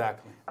is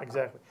Exactly.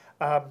 Exactly.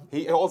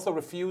 He also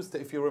refused,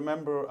 if you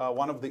remember,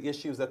 one of the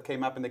issues that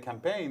came up in the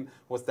campaign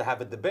was to have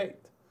a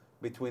debate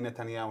between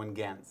Netanyahu and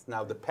Gantz.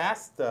 Now, the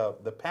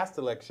past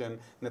election,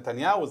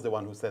 Netanyahu was the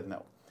one who said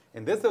no.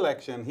 In this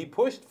election, he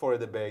pushed for a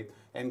debate,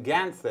 and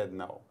Gantz said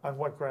no. On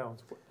what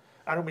grounds?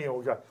 I don't mean,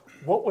 oh God.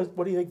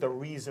 What do you think the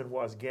reason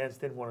was Gantz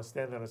didn't want to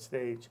stand on a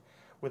stage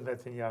with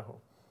Netanyahu?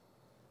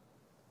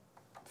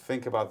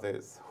 Think about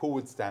this. Who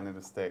would stand on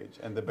the stage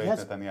and debate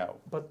Yes, Netanyahu?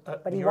 But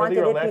But he the wanted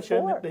earlier it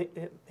election,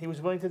 before. he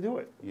was willing to do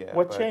it. Yeah,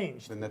 What but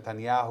changed? The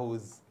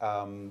Netanyahu's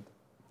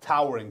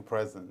towering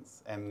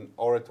presence and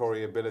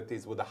oratory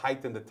abilities would have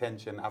heightened the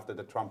tension after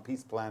the Trump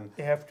peace plan.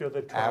 After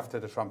the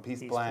Trump Trump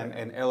peace peace plan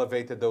plan. and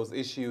elevated those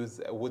issues,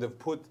 would have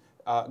put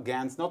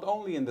Gantz, not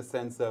only in the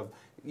sense of,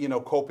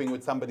 coping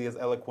with somebody as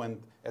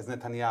eloquent as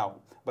Netanyahu,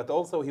 but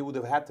also he would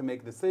have had to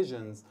make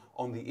decisions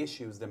on the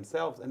issues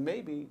themselves, and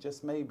maybe,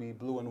 just maybe,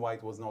 Blue and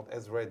White was not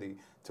as ready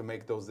to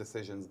make those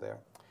decisions there.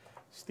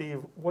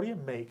 Steve, what do you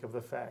make of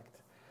the fact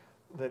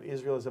that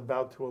Israel is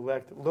about to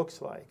elect,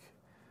 looks like,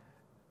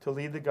 to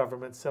lead the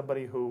government,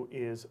 somebody who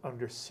is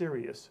under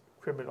serious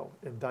criminal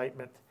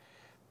indictment?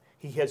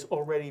 He has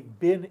already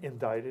been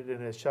indicted,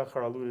 and as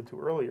Shahar alluded to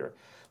earlier,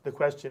 the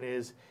question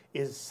is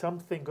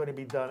something going to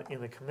be done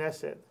in the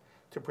Knesset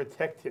to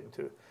protect him,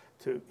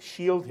 to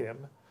shield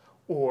him,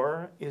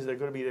 or is there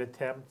going to be an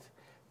attempt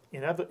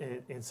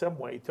in some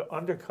way to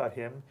undercut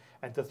him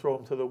and to throw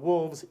him to the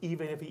wolves,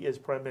 even if he is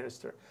prime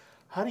minister?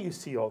 How do you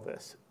see all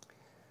this?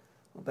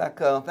 Back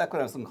when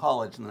I was in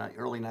college in the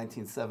early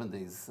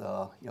 1970s,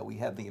 we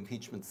had the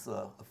impeachment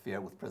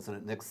affair with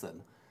President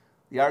Nixon.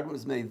 The argument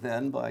was made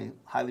then by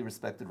highly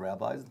respected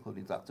rabbis,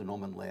 including Dr.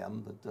 Norman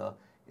Lamb, that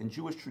in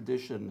Jewish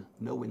tradition,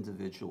 no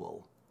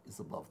individual is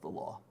above the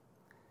law.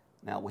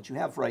 Now, what you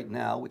have right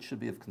now, which should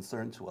be of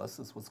concern to us,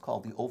 is what's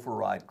called the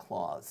override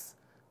clause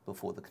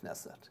before the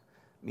Knesset,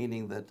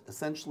 meaning that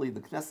essentially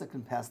the Knesset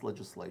can pass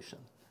legislation.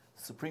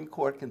 The Supreme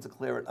Court can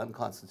declare it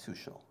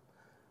unconstitutional.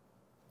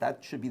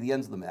 That should be the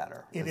end of the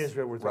matter. In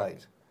Israel, we're talking.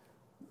 Right.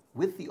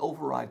 With the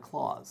override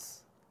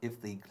clause,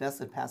 if the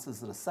Knesset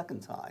passes it a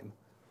second time,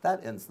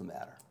 that ends the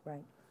matter.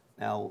 Right.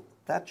 Now,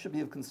 that should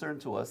be of concern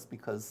to us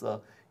because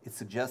it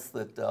suggests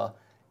that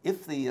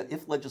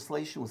if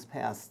legislation was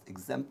passed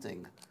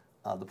exempting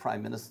the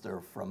prime minister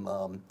from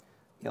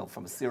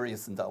a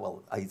serious indictment,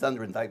 well, he's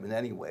under indictment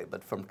anyway,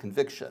 but from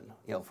conviction,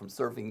 from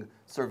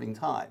serving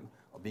time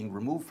or being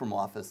removed from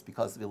office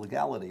because of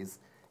illegalities,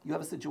 you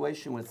have a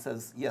situation where it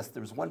says, yes,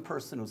 there's one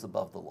person who's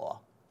above the law.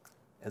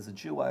 As a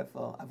Jew, I have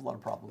a lot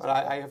of problems.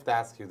 But I have to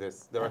ask you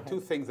this. There are two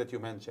things that you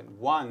mentioned.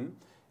 One,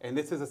 and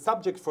this is a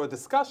subject for a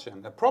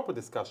discussion, a proper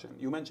discussion.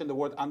 You mentioned the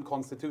word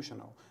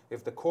unconstitutional.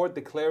 If the court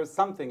declares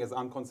something as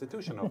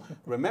unconstitutional,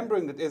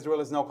 remembering that Israel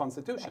is no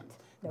constitution,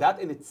 that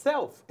in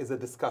itself is a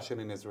discussion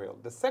in Israel.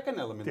 The second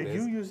element is... Did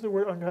you use the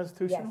word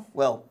unconstitutional? Yes.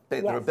 Well,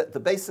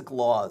 the basic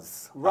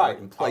laws right, are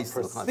in place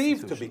are for the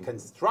perceived to be Constitution.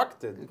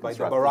 constructed by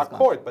the Barak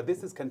court, but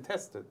this is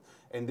contested.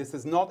 And this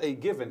is not a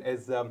given.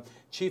 As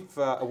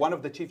one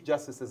of the Chief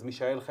Justices,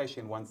 Mishael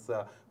Cheshin, once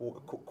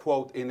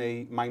quote in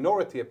a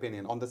minority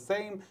opinion on the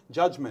same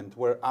judgment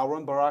where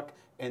Aaron Barak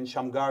and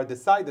Shamgar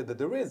decided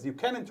that you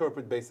can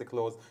interpret basic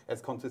laws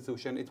as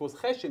constitution. It was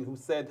Cheshin who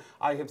said,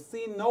 I have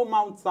seen no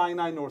Mount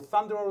Sinai nor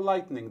thunder or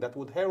lightning that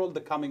would herald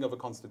the coming of a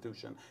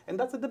constitution. And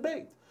that's a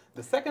debate.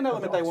 The second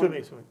element I want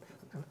to...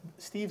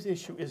 Steve's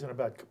issue isn't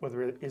about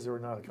whether it is or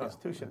not a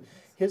constitution.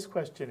 His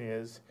question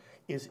is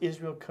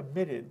Israel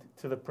committed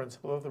to the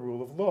principle of the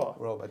rule of law?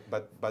 Well,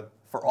 but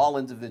For all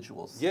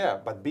individuals. Yeah,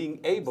 but being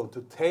able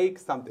to take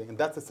something, and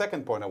that's the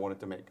second point I wanted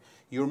to make.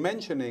 You're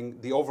mentioning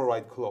the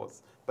override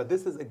clause, but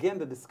this is again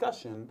the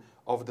discussion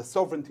of the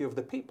sovereignty of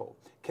the people.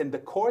 Can the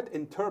court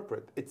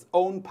interpret its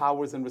own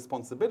powers and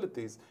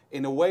responsibilities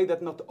in a way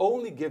that not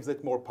only gives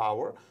it more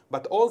power,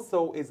 but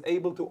also is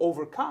able to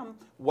overcome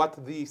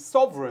what the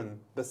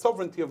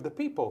sovereignty of the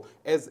people,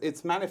 as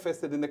it's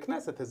manifested in the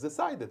Knesset, has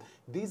decided?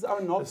 These are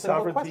not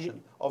simple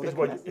questions of the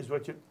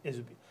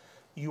Knesset.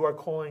 You are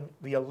calling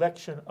the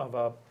election of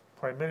a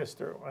prime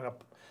minister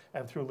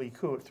and through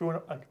Likud,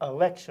 through an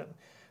election,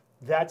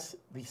 that's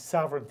the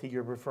sovereignty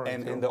you're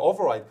referring to. And the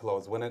override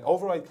clause, when an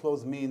override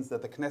clause means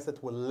that the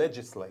Knesset will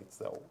legislate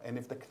so, and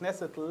if the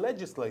Knesset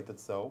legislated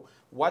so,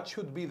 what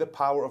should be the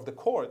power of the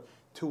court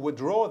to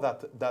withdraw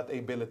that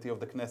ability of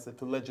the Knesset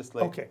to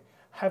legislate? Okay,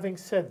 having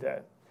said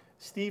that,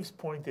 Steve's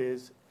point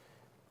is,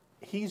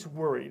 he's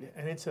worried,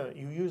 and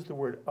you use the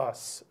word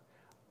us.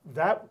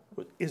 That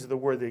is the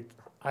word that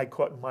I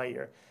caught in my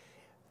ear.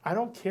 I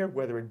don't care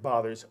whether it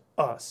bothers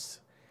us.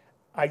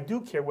 I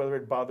do care whether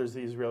it bothers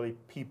the Israeli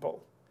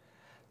people.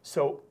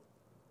 So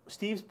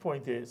Steve's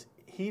point is,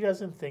 he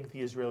doesn't think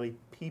the Israeli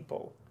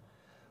people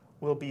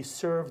will be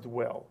served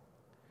well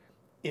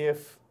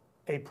if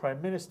a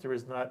prime minister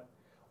is not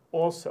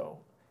also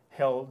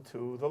held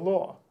to the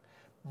law.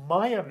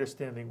 My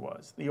understanding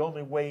was the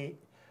only way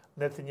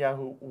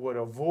Netanyahu would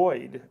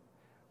avoid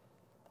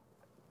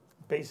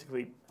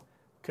basically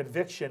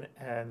conviction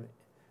and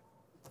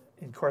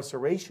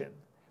incarceration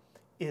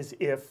is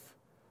if,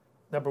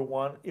 number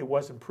one, it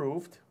wasn't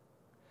proved,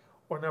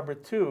 or number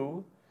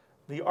two,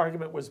 the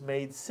argument was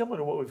made similar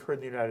to what we've heard in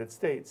the United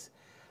States,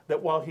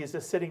 that while he's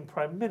a sitting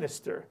prime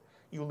minister,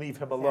 you leave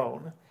him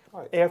alone.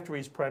 Right. After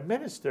he's prime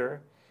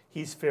minister,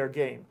 he's fair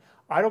game.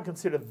 I don't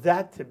consider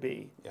that to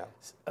be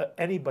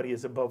anybody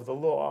is above the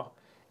law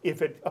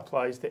if it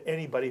applies to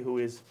anybody who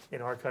is,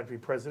 in our country,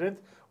 president,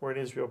 or in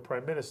Israel,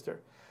 prime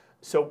minister.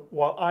 So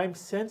while I'm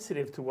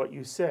sensitive to what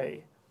you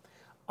say,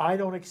 I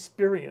don't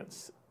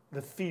experience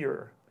the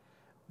fear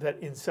that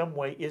in some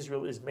way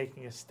Israel is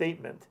making a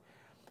statement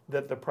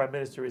that the prime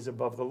minister is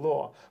above the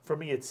law. For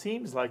me, it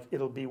seems like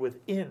it'll be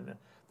within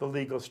the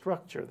legal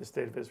structure of the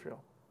state of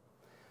Israel.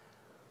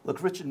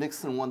 Look, Richard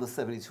Nixon won the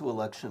 '72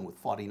 election with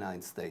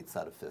 49 states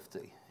out of 50.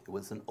 It It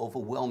was an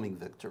overwhelming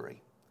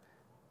victory.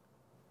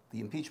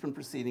 The impeachment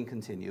proceeding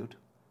continued.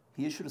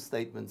 He issued a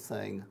statement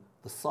saying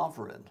the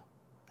sovereign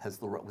has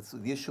the right, so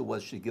the issue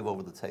was should he give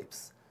over the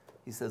tapes.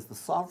 He says the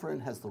sovereign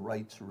has the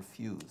right to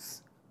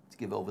refuse to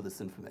give over this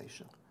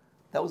information.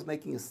 That was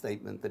making a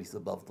statement that he's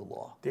above the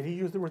law. Did he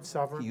use the word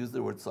sovereign? He used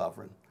the word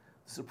sovereign.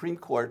 The Supreme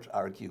Court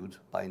argued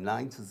by a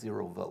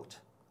 9-0 vote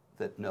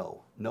that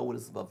no one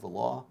is above the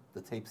law,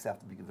 the tapes have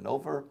to be given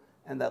over,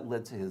 and that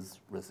led to his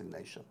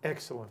resignation.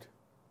 Excellent.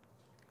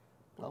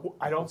 Well,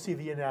 I don't see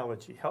the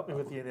analogy. Help me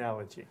with the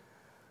analogy.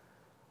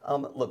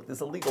 Look,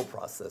 there's a legal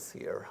process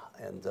here,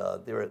 and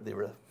there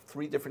are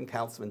 3 different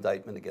counts of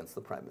indictment against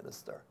the Prime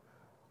Minister.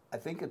 I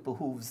think it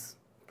behooves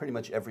pretty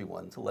much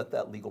everyone to let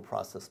that legal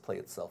process play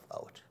itself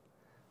out.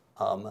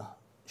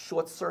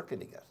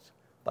 Short-circuiting it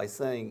by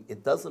saying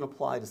it doesn't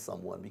apply to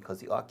someone because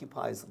he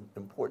occupies an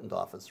important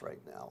office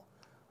right now,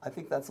 I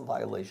think that's a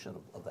violation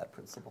of that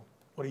principle.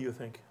 What do you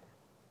think?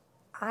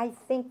 I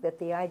think that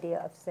the idea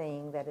of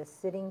saying that a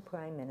sitting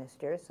prime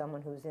minister,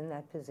 someone who's in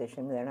that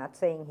position, they're not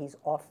saying he's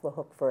off the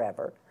hook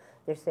forever.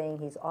 They're saying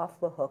he's off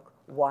the hook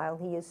while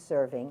he is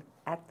serving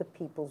at the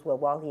people's will,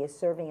 while he is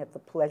serving at the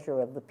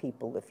pleasure of the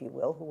people, if you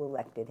will, who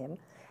elected him,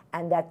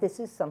 and that this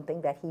is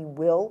something that he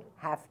will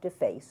have to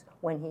face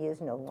when he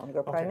is no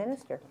longer prime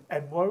minister.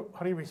 And how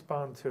do you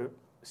respond to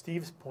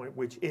Steve's point,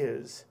 which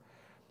is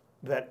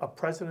that a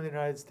president of the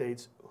United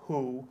States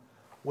who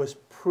was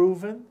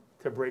proven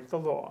to break the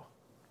law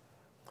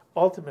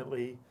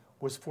ultimately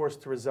was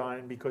forced to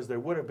resign because there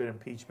would have been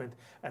impeachment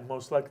and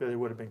most likely there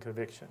would have been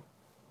conviction?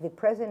 The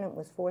president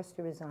was forced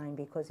to resign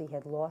because he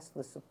had lost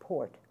the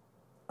support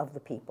of the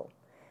people,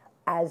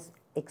 as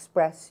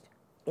expressed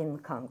in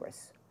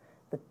Congress.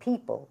 The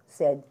people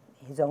said,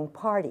 his own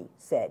party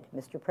said,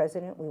 Mr.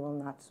 President, we will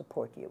not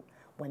support you.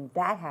 When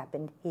that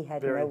happened, he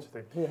had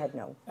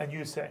no. And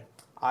you say?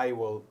 I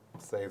will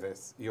say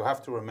this. You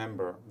have to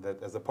remember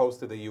that as opposed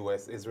to the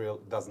U.S.,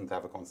 Israel doesn't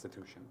have a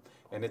constitution.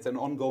 And it's an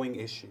ongoing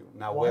issue.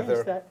 Now, Why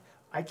is that?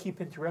 I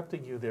keep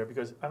interrupting you there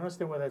because I don't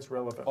understand why that's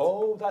relevant.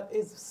 Oh, that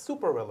is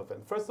super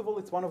relevant. First of all,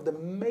 it's one of the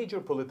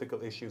major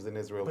political issues in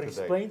Israel today. But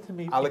explain to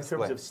me in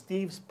terms of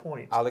Steve's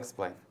point. I'll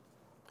explain.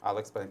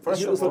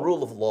 First, it was the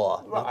rule of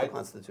law, not the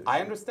Constitution.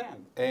 I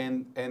understand.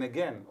 And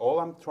again, all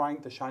I'm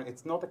trying to shine,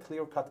 it's not a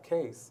clear-cut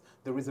case.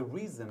 There is a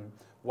reason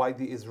why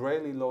the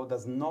Israeli law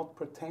does not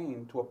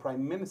pertain to a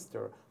prime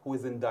minister who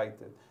is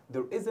indicted.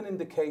 There is an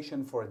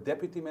indication for a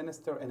deputy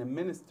minister and a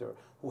minister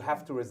who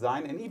have to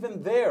resign, and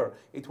even there,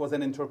 it was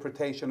an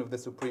interpretation of the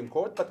Supreme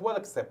Court, but well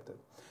accepted.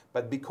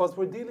 But because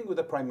we're dealing with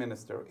a prime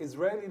minister,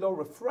 Israeli law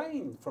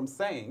refrained from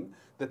saying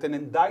that an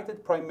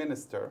indicted prime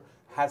minister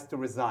has to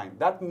resign.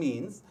 That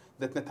means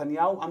that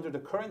Netanyahu, under the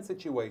current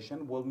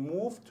situation, will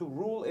move to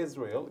rule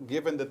Israel,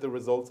 given that the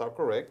results are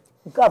correct.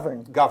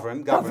 Govern.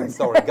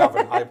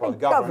 I apologize.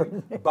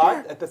 Govern.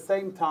 But at the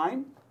same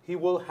time, he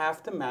will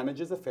have to manage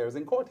his affairs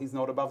in court. He's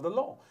not above the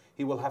law.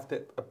 He will have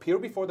to appear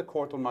before the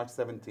court on March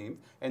 17th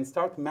and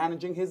start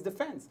managing his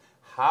defense.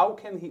 How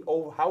can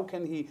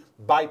he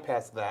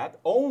bypass that?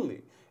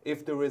 Only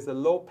if there is a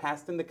law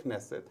passed in the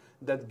Knesset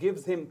that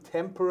gives him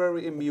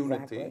temporary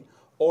immunity,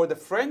 or the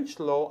French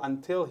law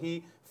until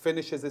he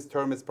finishes his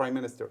term as prime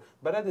minister.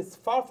 But that is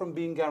far from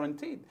being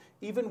guaranteed.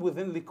 Even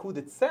within Likud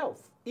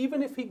itself,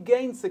 even if he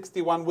gains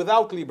 61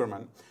 without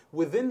Liberman,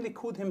 within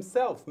Likud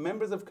himself,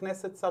 members of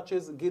Knesset such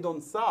as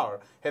Gidon Sa'ar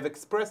have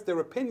expressed their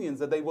opinions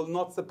that they will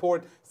not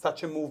support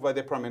such a move by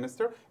the prime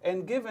minister.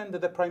 And given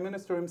that the prime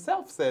minister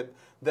himself said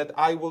that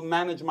I will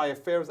manage my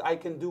affairs, I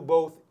can do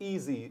both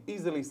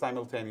easily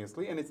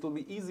simultaneously, and it will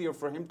be easier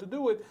for him to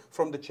do it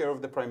from the chair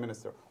of the prime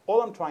minister.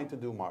 All I'm trying to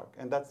do, Mark,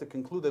 and that's to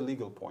conclude the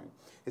legal point,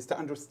 is to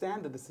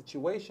understand that the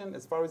situation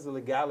as far as the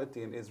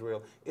legality in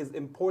Israel is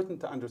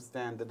important to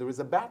understand that there is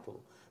a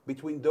battle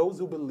between those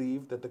who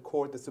believe that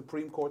the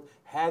Supreme Court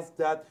has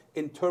that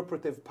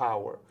interpretive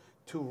power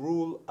to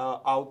rule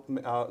out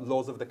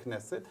laws of the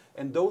Knesset,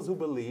 and those who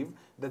believe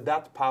that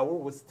that power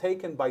was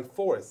taken by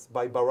force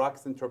by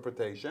Barak's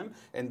interpretation,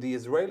 and the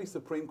Israeli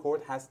Supreme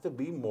Court has to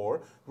be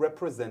more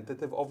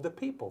representative of the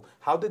people.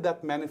 How did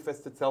that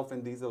manifest itself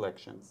in these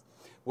elections?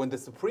 When the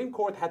Supreme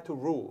Court had to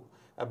rule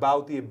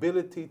about the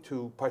ability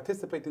to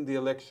participate in the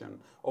election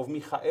of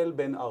Michael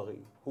Ben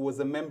Ari, who was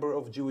a member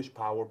of Jewish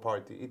Power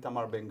Party,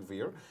 Itamar Ben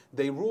Gvir,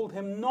 they ruled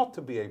him not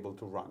to be able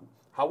to run.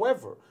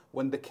 However,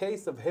 when the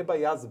case of Heba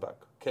Yazbek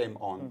came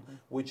on,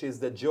 which is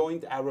the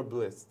joint Arab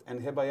list, and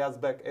Heba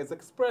Yazbek has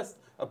expressed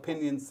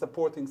opinions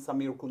supporting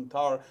Samir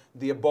Kuntar,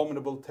 the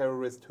abominable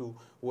terrorist who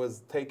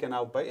was taken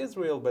out by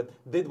Israel, but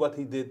did what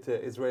he did to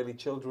Israeli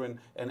children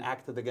and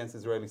acted against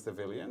Israeli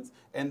civilians,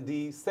 and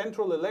the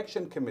Central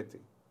Election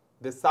Committee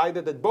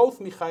decided that both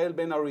Michael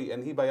Ben Ari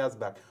and Heba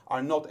Yazbek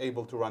are not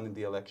able to run in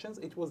the elections.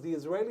 It was the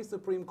Israeli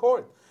Supreme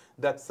Court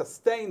that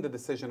sustained the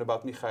decision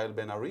about Michael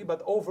Ben Ari,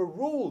 but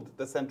overruled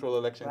the Central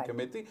Election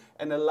Committee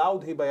and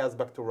allowed Heba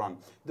Yazbek to run.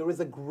 There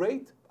is a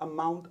great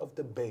amount of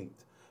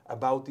debate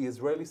about the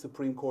Israeli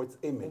Supreme Court's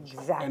image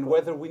Exactly. and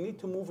whether we need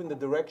to move in the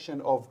direction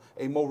of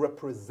a more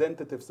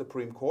representative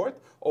Supreme Court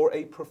or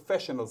a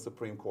professional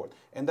Supreme Court.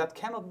 And that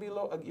cannot be,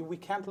 we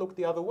can't look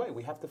the other way.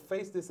 We have to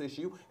face this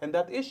issue, and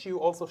that issue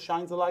also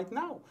shines a light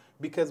now.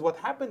 Because what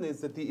happened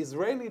is that the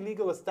Israeli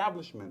legal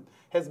establishment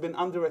has been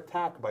under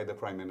attack by the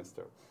Prime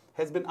Minister,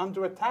 has been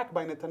under attack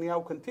by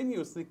Netanyahu,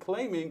 continuously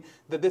claiming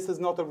that this is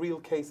not a real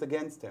case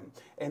against him.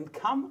 And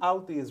come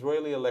out the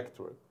Israeli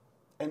electorate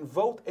and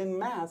vote en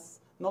masse,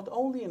 not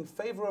only in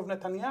favor of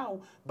Netanyahu,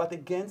 but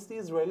against the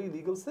Israeli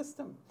legal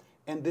system.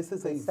 And this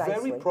is a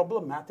very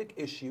problematic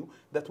issue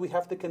that we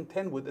have to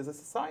contend with as a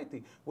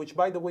society, which,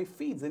 by the way,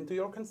 feeds into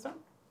your concern.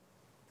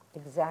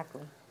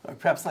 Exactly.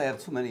 Perhaps I have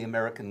too many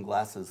American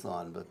glasses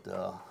on, but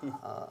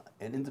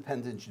an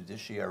independent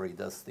judiciary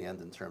does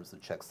stand in terms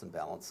of checks and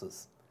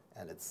balances,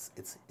 and it's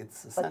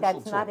essential. But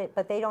that's not it.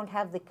 But they don't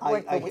have the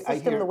court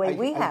system the way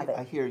we have it.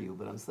 I hear you,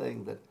 but I'm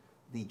saying that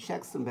the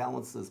checks and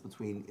balances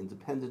between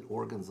independent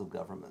organs of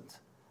government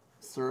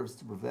serves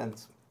to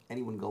prevent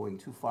anyone going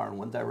too far in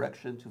one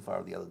direction, too far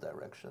in the other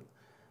direction.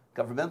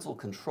 Governmental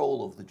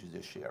control of the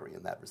judiciary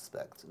in that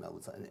respect, in other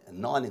words, a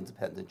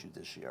non-independent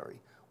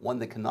judiciary, one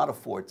that cannot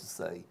afford to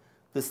say,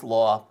 this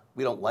law,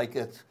 we don't like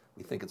it,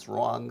 we think it's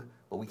wrong,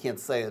 but we can't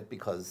say it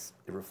because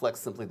it reflects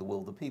simply the will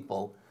of the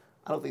people.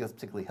 I don't think that's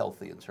particularly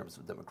healthy in terms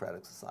of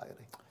democratic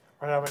society.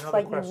 I have another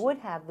But question. you would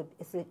have the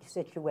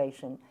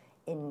situation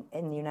in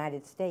the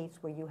United States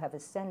where you have a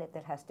Senate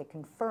that has to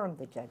confirm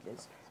the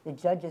judges. The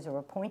judges are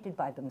appointed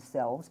by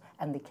themselves,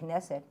 and the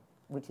Knesset,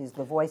 which is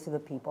the voice of the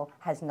people,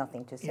 has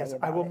nothing to say Yes,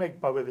 about it. I will make,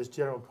 by the way, this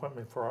general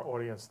appointment for our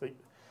audience.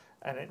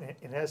 And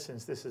in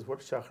essence, this is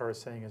what Shahar is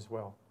saying as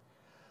well.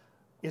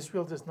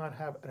 Israel does not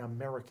have an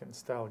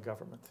American-style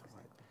government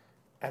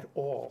at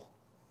all.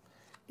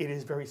 It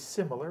is very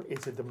similar.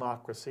 It's a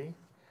democracy,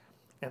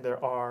 and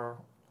there are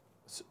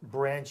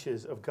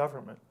branches of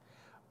government,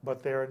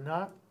 but they are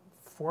not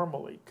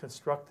formally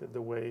constructed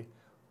the way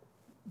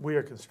we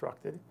are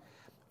constructed.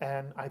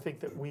 And I think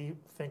that we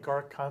think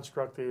our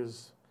construct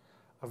is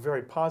a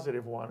very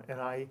positive one, and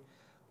I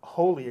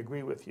wholly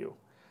agree with you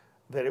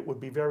that it would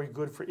be very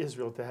good for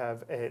Israel to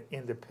have an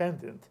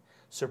independent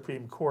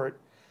Supreme Court,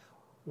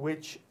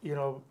 which, you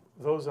know,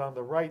 those on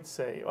the right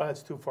say, oh,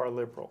 that's too far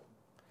liberal.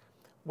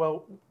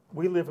 Well,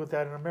 we live with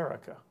that in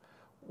America.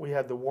 We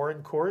had the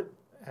Warren Court,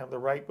 and the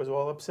right was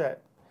all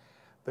upset.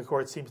 The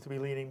court seems to be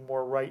leaning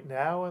more right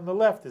now, and the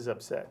left is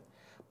upset.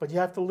 But you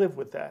have to live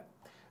with that.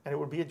 And it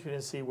would be interesting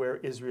to see where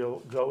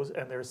Israel goes.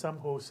 And there are some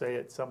who say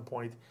at some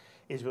point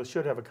Israel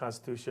should have a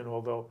constitution,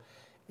 although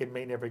it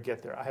may never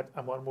get there.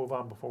 I want to move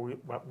on before we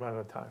run out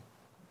of time.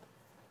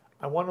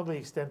 I want to know the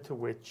extent to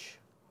which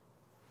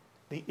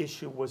the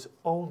issue was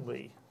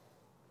only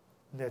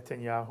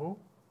Netanyahu.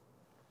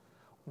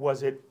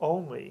 Was it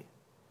only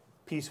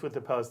peace with the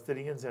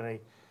Palestinians and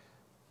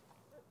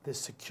this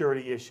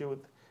security issue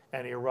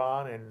and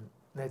Iran and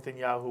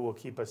Netanyahu will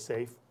keep us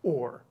safe?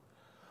 Or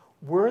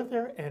were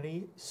there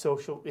any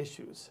social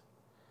issues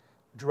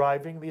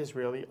driving the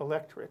Israeli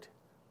electorate?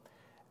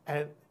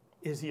 And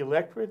is the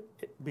electorate,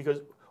 because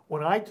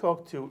when I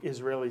talk to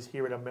Israelis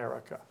here in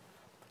America,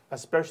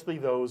 especially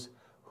those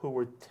who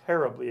were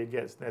terribly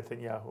against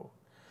Netanyahu,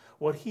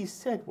 what he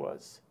said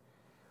was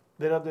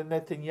that under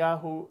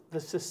Netanyahu, the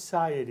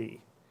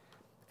society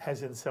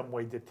has in some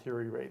way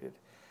deteriorated,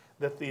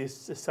 that the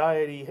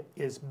society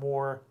is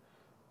more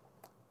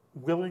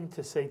willing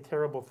to say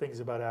terrible things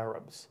about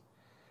Arabs.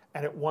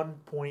 And at one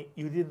point,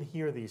 you didn't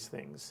hear these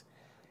things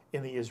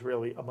among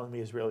the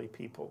Israeli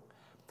people.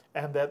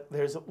 And that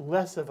there's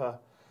less of a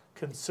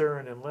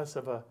concern and less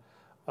of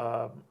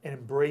an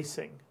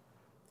embracing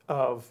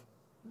of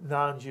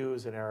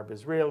non-Jews and Arab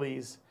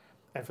Israelis,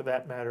 and for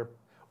that matter,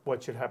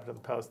 what should happen to the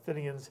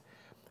Palestinians.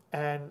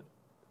 And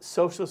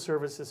social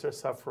services are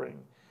suffering.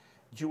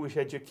 Jewish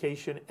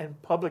education and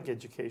public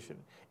education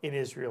in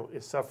Israel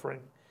is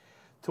suffering.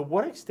 To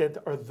what extent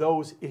are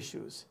those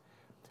issues,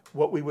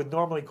 what we would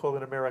normally call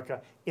in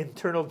America,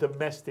 internal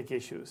domestic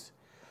issues,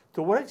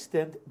 to what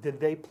extent did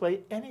they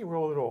play any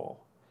role at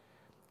all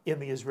in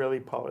the Israeli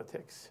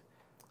politics?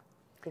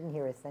 Didn't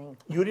hear a thing.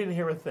 You didn't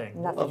hear a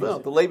thing. Nothing. Well, no,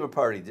 the Labor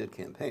Party did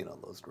campaign on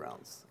those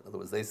grounds. In other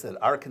words, they said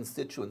our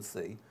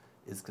constituency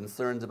is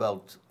concerned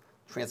about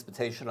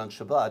transportation on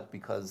Shabbat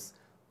because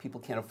people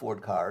can't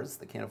afford cars,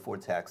 they can't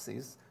afford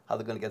taxis, how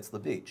they're going to get to the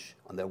beach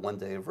on their one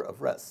day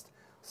of rest.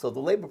 So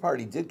the Labor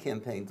Party did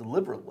campaign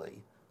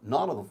deliberately,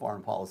 not on the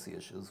foreign policy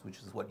issues, which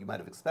is what you might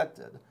have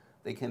expected.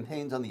 They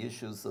campaigned on the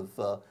issues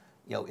of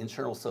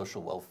internal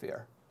social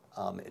welfare,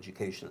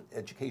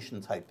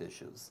 education type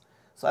issues.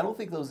 So I don't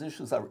think those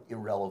issues are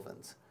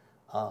irrelevant.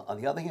 On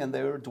the other hand,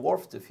 they were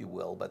dwarfed, if you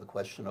will, by the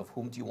question of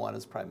whom do you want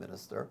as prime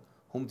minister,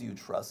 whom do you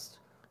trust,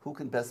 who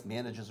can best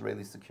manage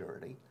Israeli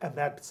security. And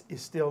that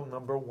is still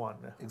number one.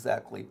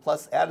 Exactly.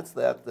 Plus, added to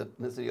that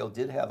Netanyahu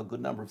did have a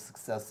good number of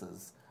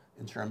successes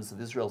in terms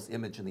of Israel's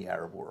image in the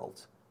Arab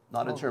world.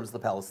 Not in terms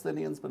of the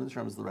Palestinians, but in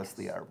terms of the rest of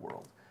the Arab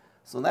world.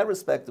 So in that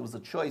respect, there was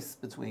a choice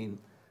between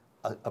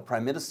a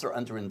prime minister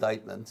under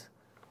indictment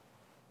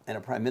and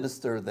a prime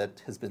minister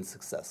that has been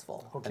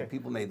successful. Okay. And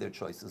people made their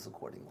choices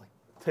accordingly.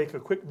 Take a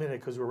quick minute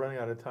because we're running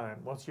out of time.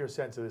 What's your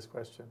sense of this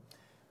question?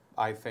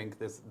 I think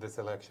this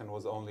election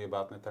was only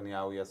about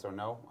Netanyahu, yes or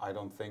no. I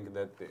don't think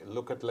that,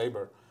 look at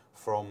Labor,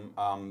 from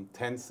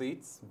 10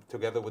 seats,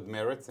 together with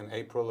Meretz in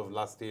April of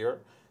last year,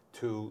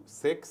 to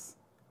 6,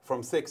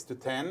 from 6 to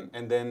 10,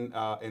 and then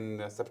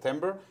in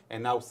September,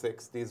 and now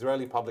 6. The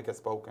Israeli public has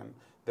spoken.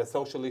 The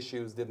social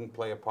issues didn't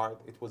play a part.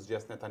 It was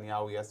just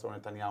Netanyahu yes or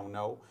Netanyahu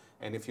no.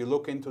 And if you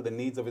look into the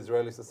needs of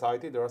Israeli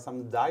society, there are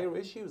some dire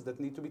issues that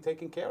need to be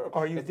taken care of.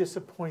 Are you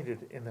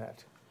disappointed in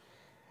that?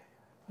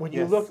 When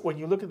you Yes.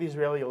 look at the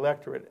Israeli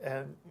electorate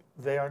and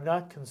they are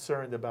not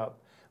concerned about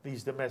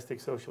these domestic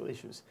social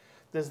issues,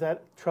 does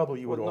that trouble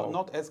you at all?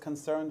 Not as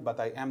concerned, but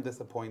I am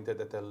disappointed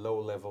at the low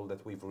level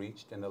that we've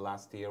reached in the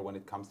last year when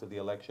it comes to the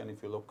election.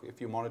 If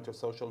you monitor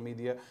social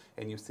media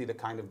and you see the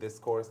kind of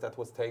discourse that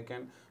was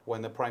taken,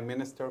 when the Prime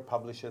Minister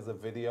publishes a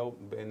video,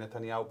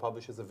 Netanyahu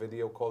publishes a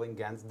video calling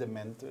Gantz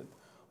demented,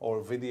 or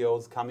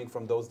videos coming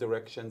from those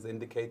directions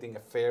indicating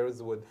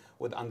affairs with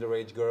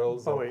underage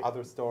girls or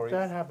other stories.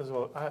 That happens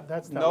all.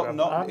 That's not. No, what I'm-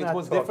 no, I'm it not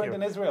was talking different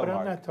in about- Israel, But I'm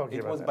Mark. not talking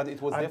It about was- that. but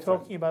it was I'm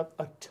different. talking about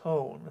a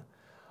tone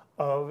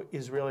of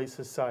Israeli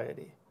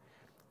society,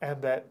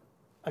 and that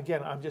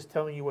again, I'm just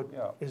telling you what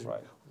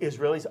right.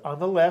 Israelis on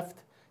the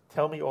left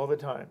tell me all the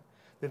time,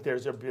 that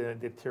there's been a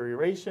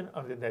deterioration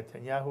under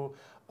Netanyahu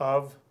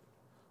of,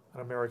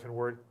 an American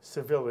word,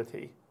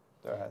 civility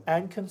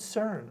and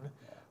concern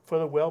for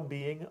the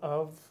well-being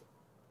of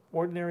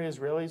ordinary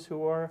Israelis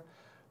who are,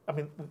 I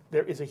mean,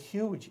 there is a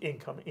huge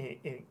income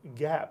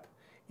gap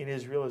in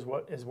Israel as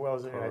well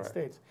as in the United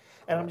States.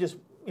 And I'm just,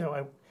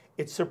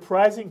 it's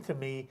surprising to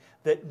me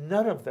that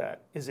none of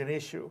that is an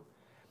issue.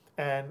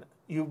 And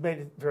you've made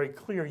it very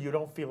clear you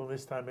don't feel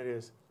this time it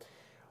is.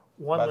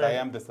 But I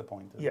am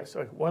disappointed. Yes.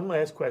 One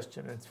last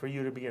question, and it's for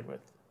you to begin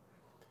with.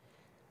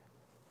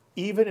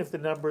 Even if the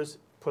numbers,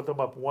 put them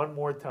up one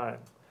more time,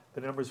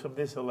 the numbers from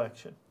this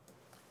election.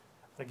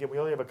 Again, we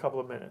only have a couple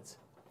of minutes.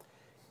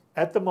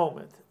 At the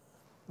moment,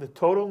 the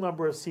total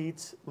number of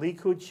seats,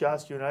 Likud,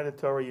 Shas, United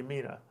Torah,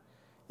 Yamina,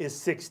 is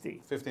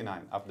 60.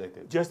 59,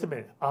 updated. Just a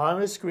minute. On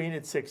the screen,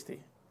 it's 60.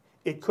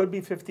 It could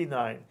be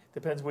 59,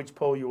 depends which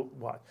poll you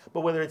watch.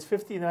 But whether it's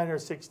 59 or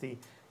 60,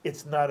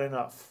 it's not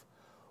enough.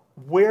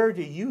 Where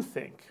do you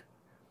think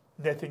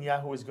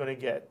Netanyahu is going to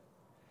get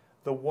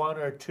the 1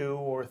 or 2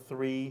 or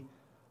 3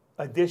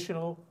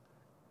 additional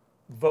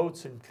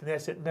votes and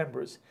Knesset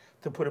members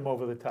to put him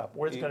over the top?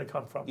 Where's it going to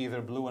come from?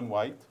 Either blue and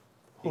white.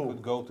 He Who?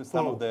 could go to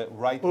some Who? of the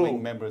right-wing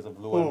Who? members of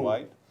blue Who? and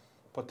white.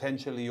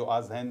 Potentially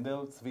Yoaz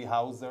Hendel, Tzvi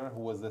Hauser,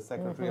 who was the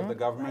secretary of the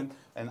government,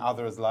 and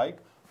others like.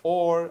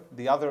 Or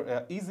the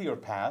other easier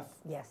path,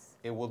 Yes.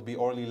 it would be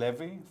Orly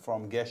Levy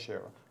from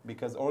Gesher,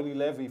 because Orly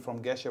Levy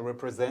from Gesher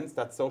represents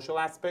that social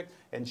aspect,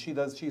 and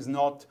she's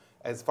not,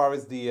 as far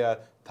as the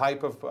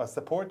type of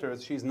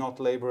supporters, she's not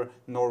labor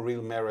nor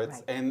real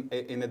merits. Right. And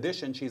in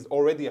addition, she's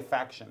already a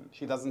faction.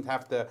 She doesn't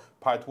have to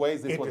part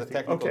ways. This was a Interesting.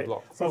 technical Okay.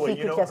 block. So Oh, she you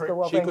could know, just her- go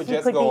over. she and could he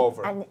just could go be-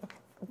 over. And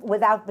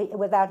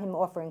without him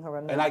offering her a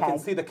And I can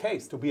milk see the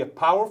case to be a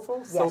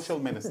powerful social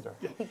minister.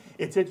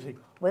 It's interesting.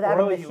 Without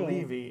a Orly machine.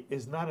 Levy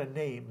is not a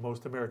name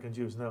most American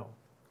Jews know.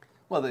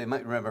 Well, they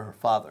might remember her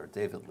father,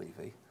 David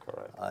Levy.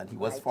 Correct. And he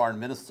was Right. foreign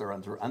minister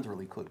under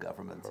Likud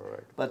government.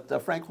 Correct.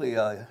 But frankly,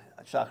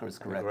 Shahar is A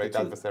correct. great The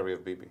two- adversary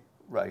of Bibi.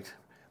 Right.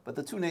 But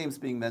the two names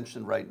being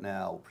mentioned right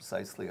now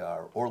precisely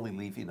are Orly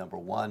Levy, number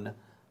 1,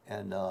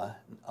 and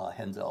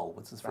Hendel.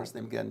 What's his first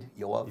name again?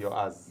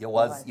 Yoaz.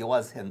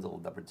 Yoaz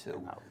Hendel, number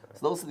 2.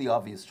 So those are the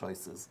obvious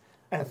choices.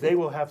 And they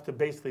will have to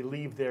basically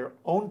leave their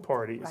own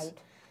parties Right.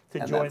 to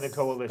And join the that's-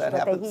 coalition. That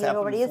But happens, he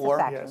already is a before.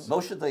 faction. Yes.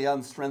 Moshe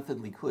Dayan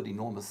strengthened Likud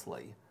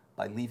enormously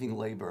by leaving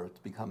labor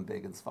to become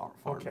Begin's foreign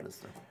Okay.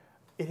 minister.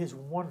 It is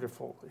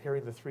wonderful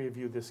hearing the three of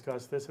you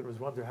discuss this. It was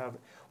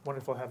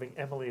wonderful having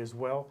Emily as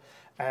well.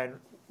 And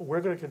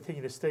we're going to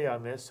continue to stay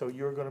on this. So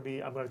you're going to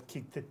be, I'm going to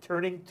keep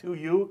turning to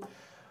you.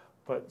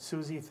 But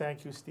Susie,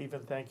 thank you.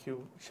 Stephen, thank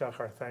you.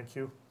 Shahar, thank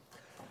you.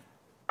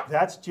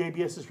 That's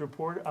JBS's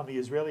report on the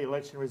Israeli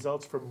election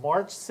results for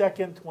March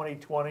 2nd,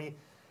 2020.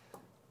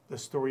 The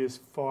story is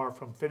far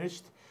from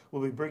finished.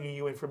 We'll be bringing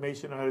you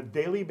information on a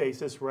daily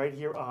basis right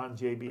here on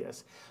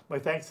JBS. My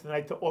thanks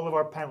tonight to all of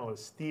our panelists,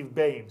 Steve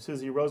Bayme,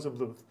 Susie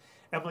Rosenbluth,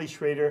 Emily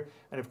Schrader,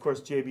 and of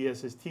course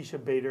JBS's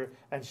Tisha Bader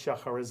and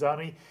Shahar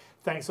Azani.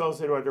 Thanks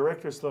also to our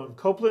director, Sloan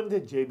Copeland,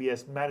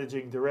 JBS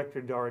Managing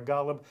Director, Dara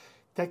Golub,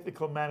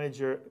 Technical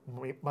Manager,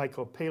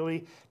 Michael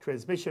Paley,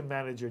 Transmission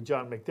Manager,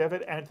 John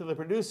McDevitt, and to the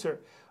producer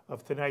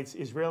of tonight's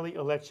Israeli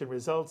election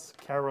results,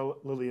 Carol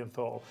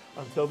Lilienthal.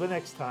 Until the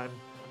next time,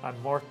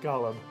 I'm Mark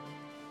Golub.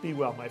 Be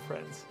well, my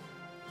friends.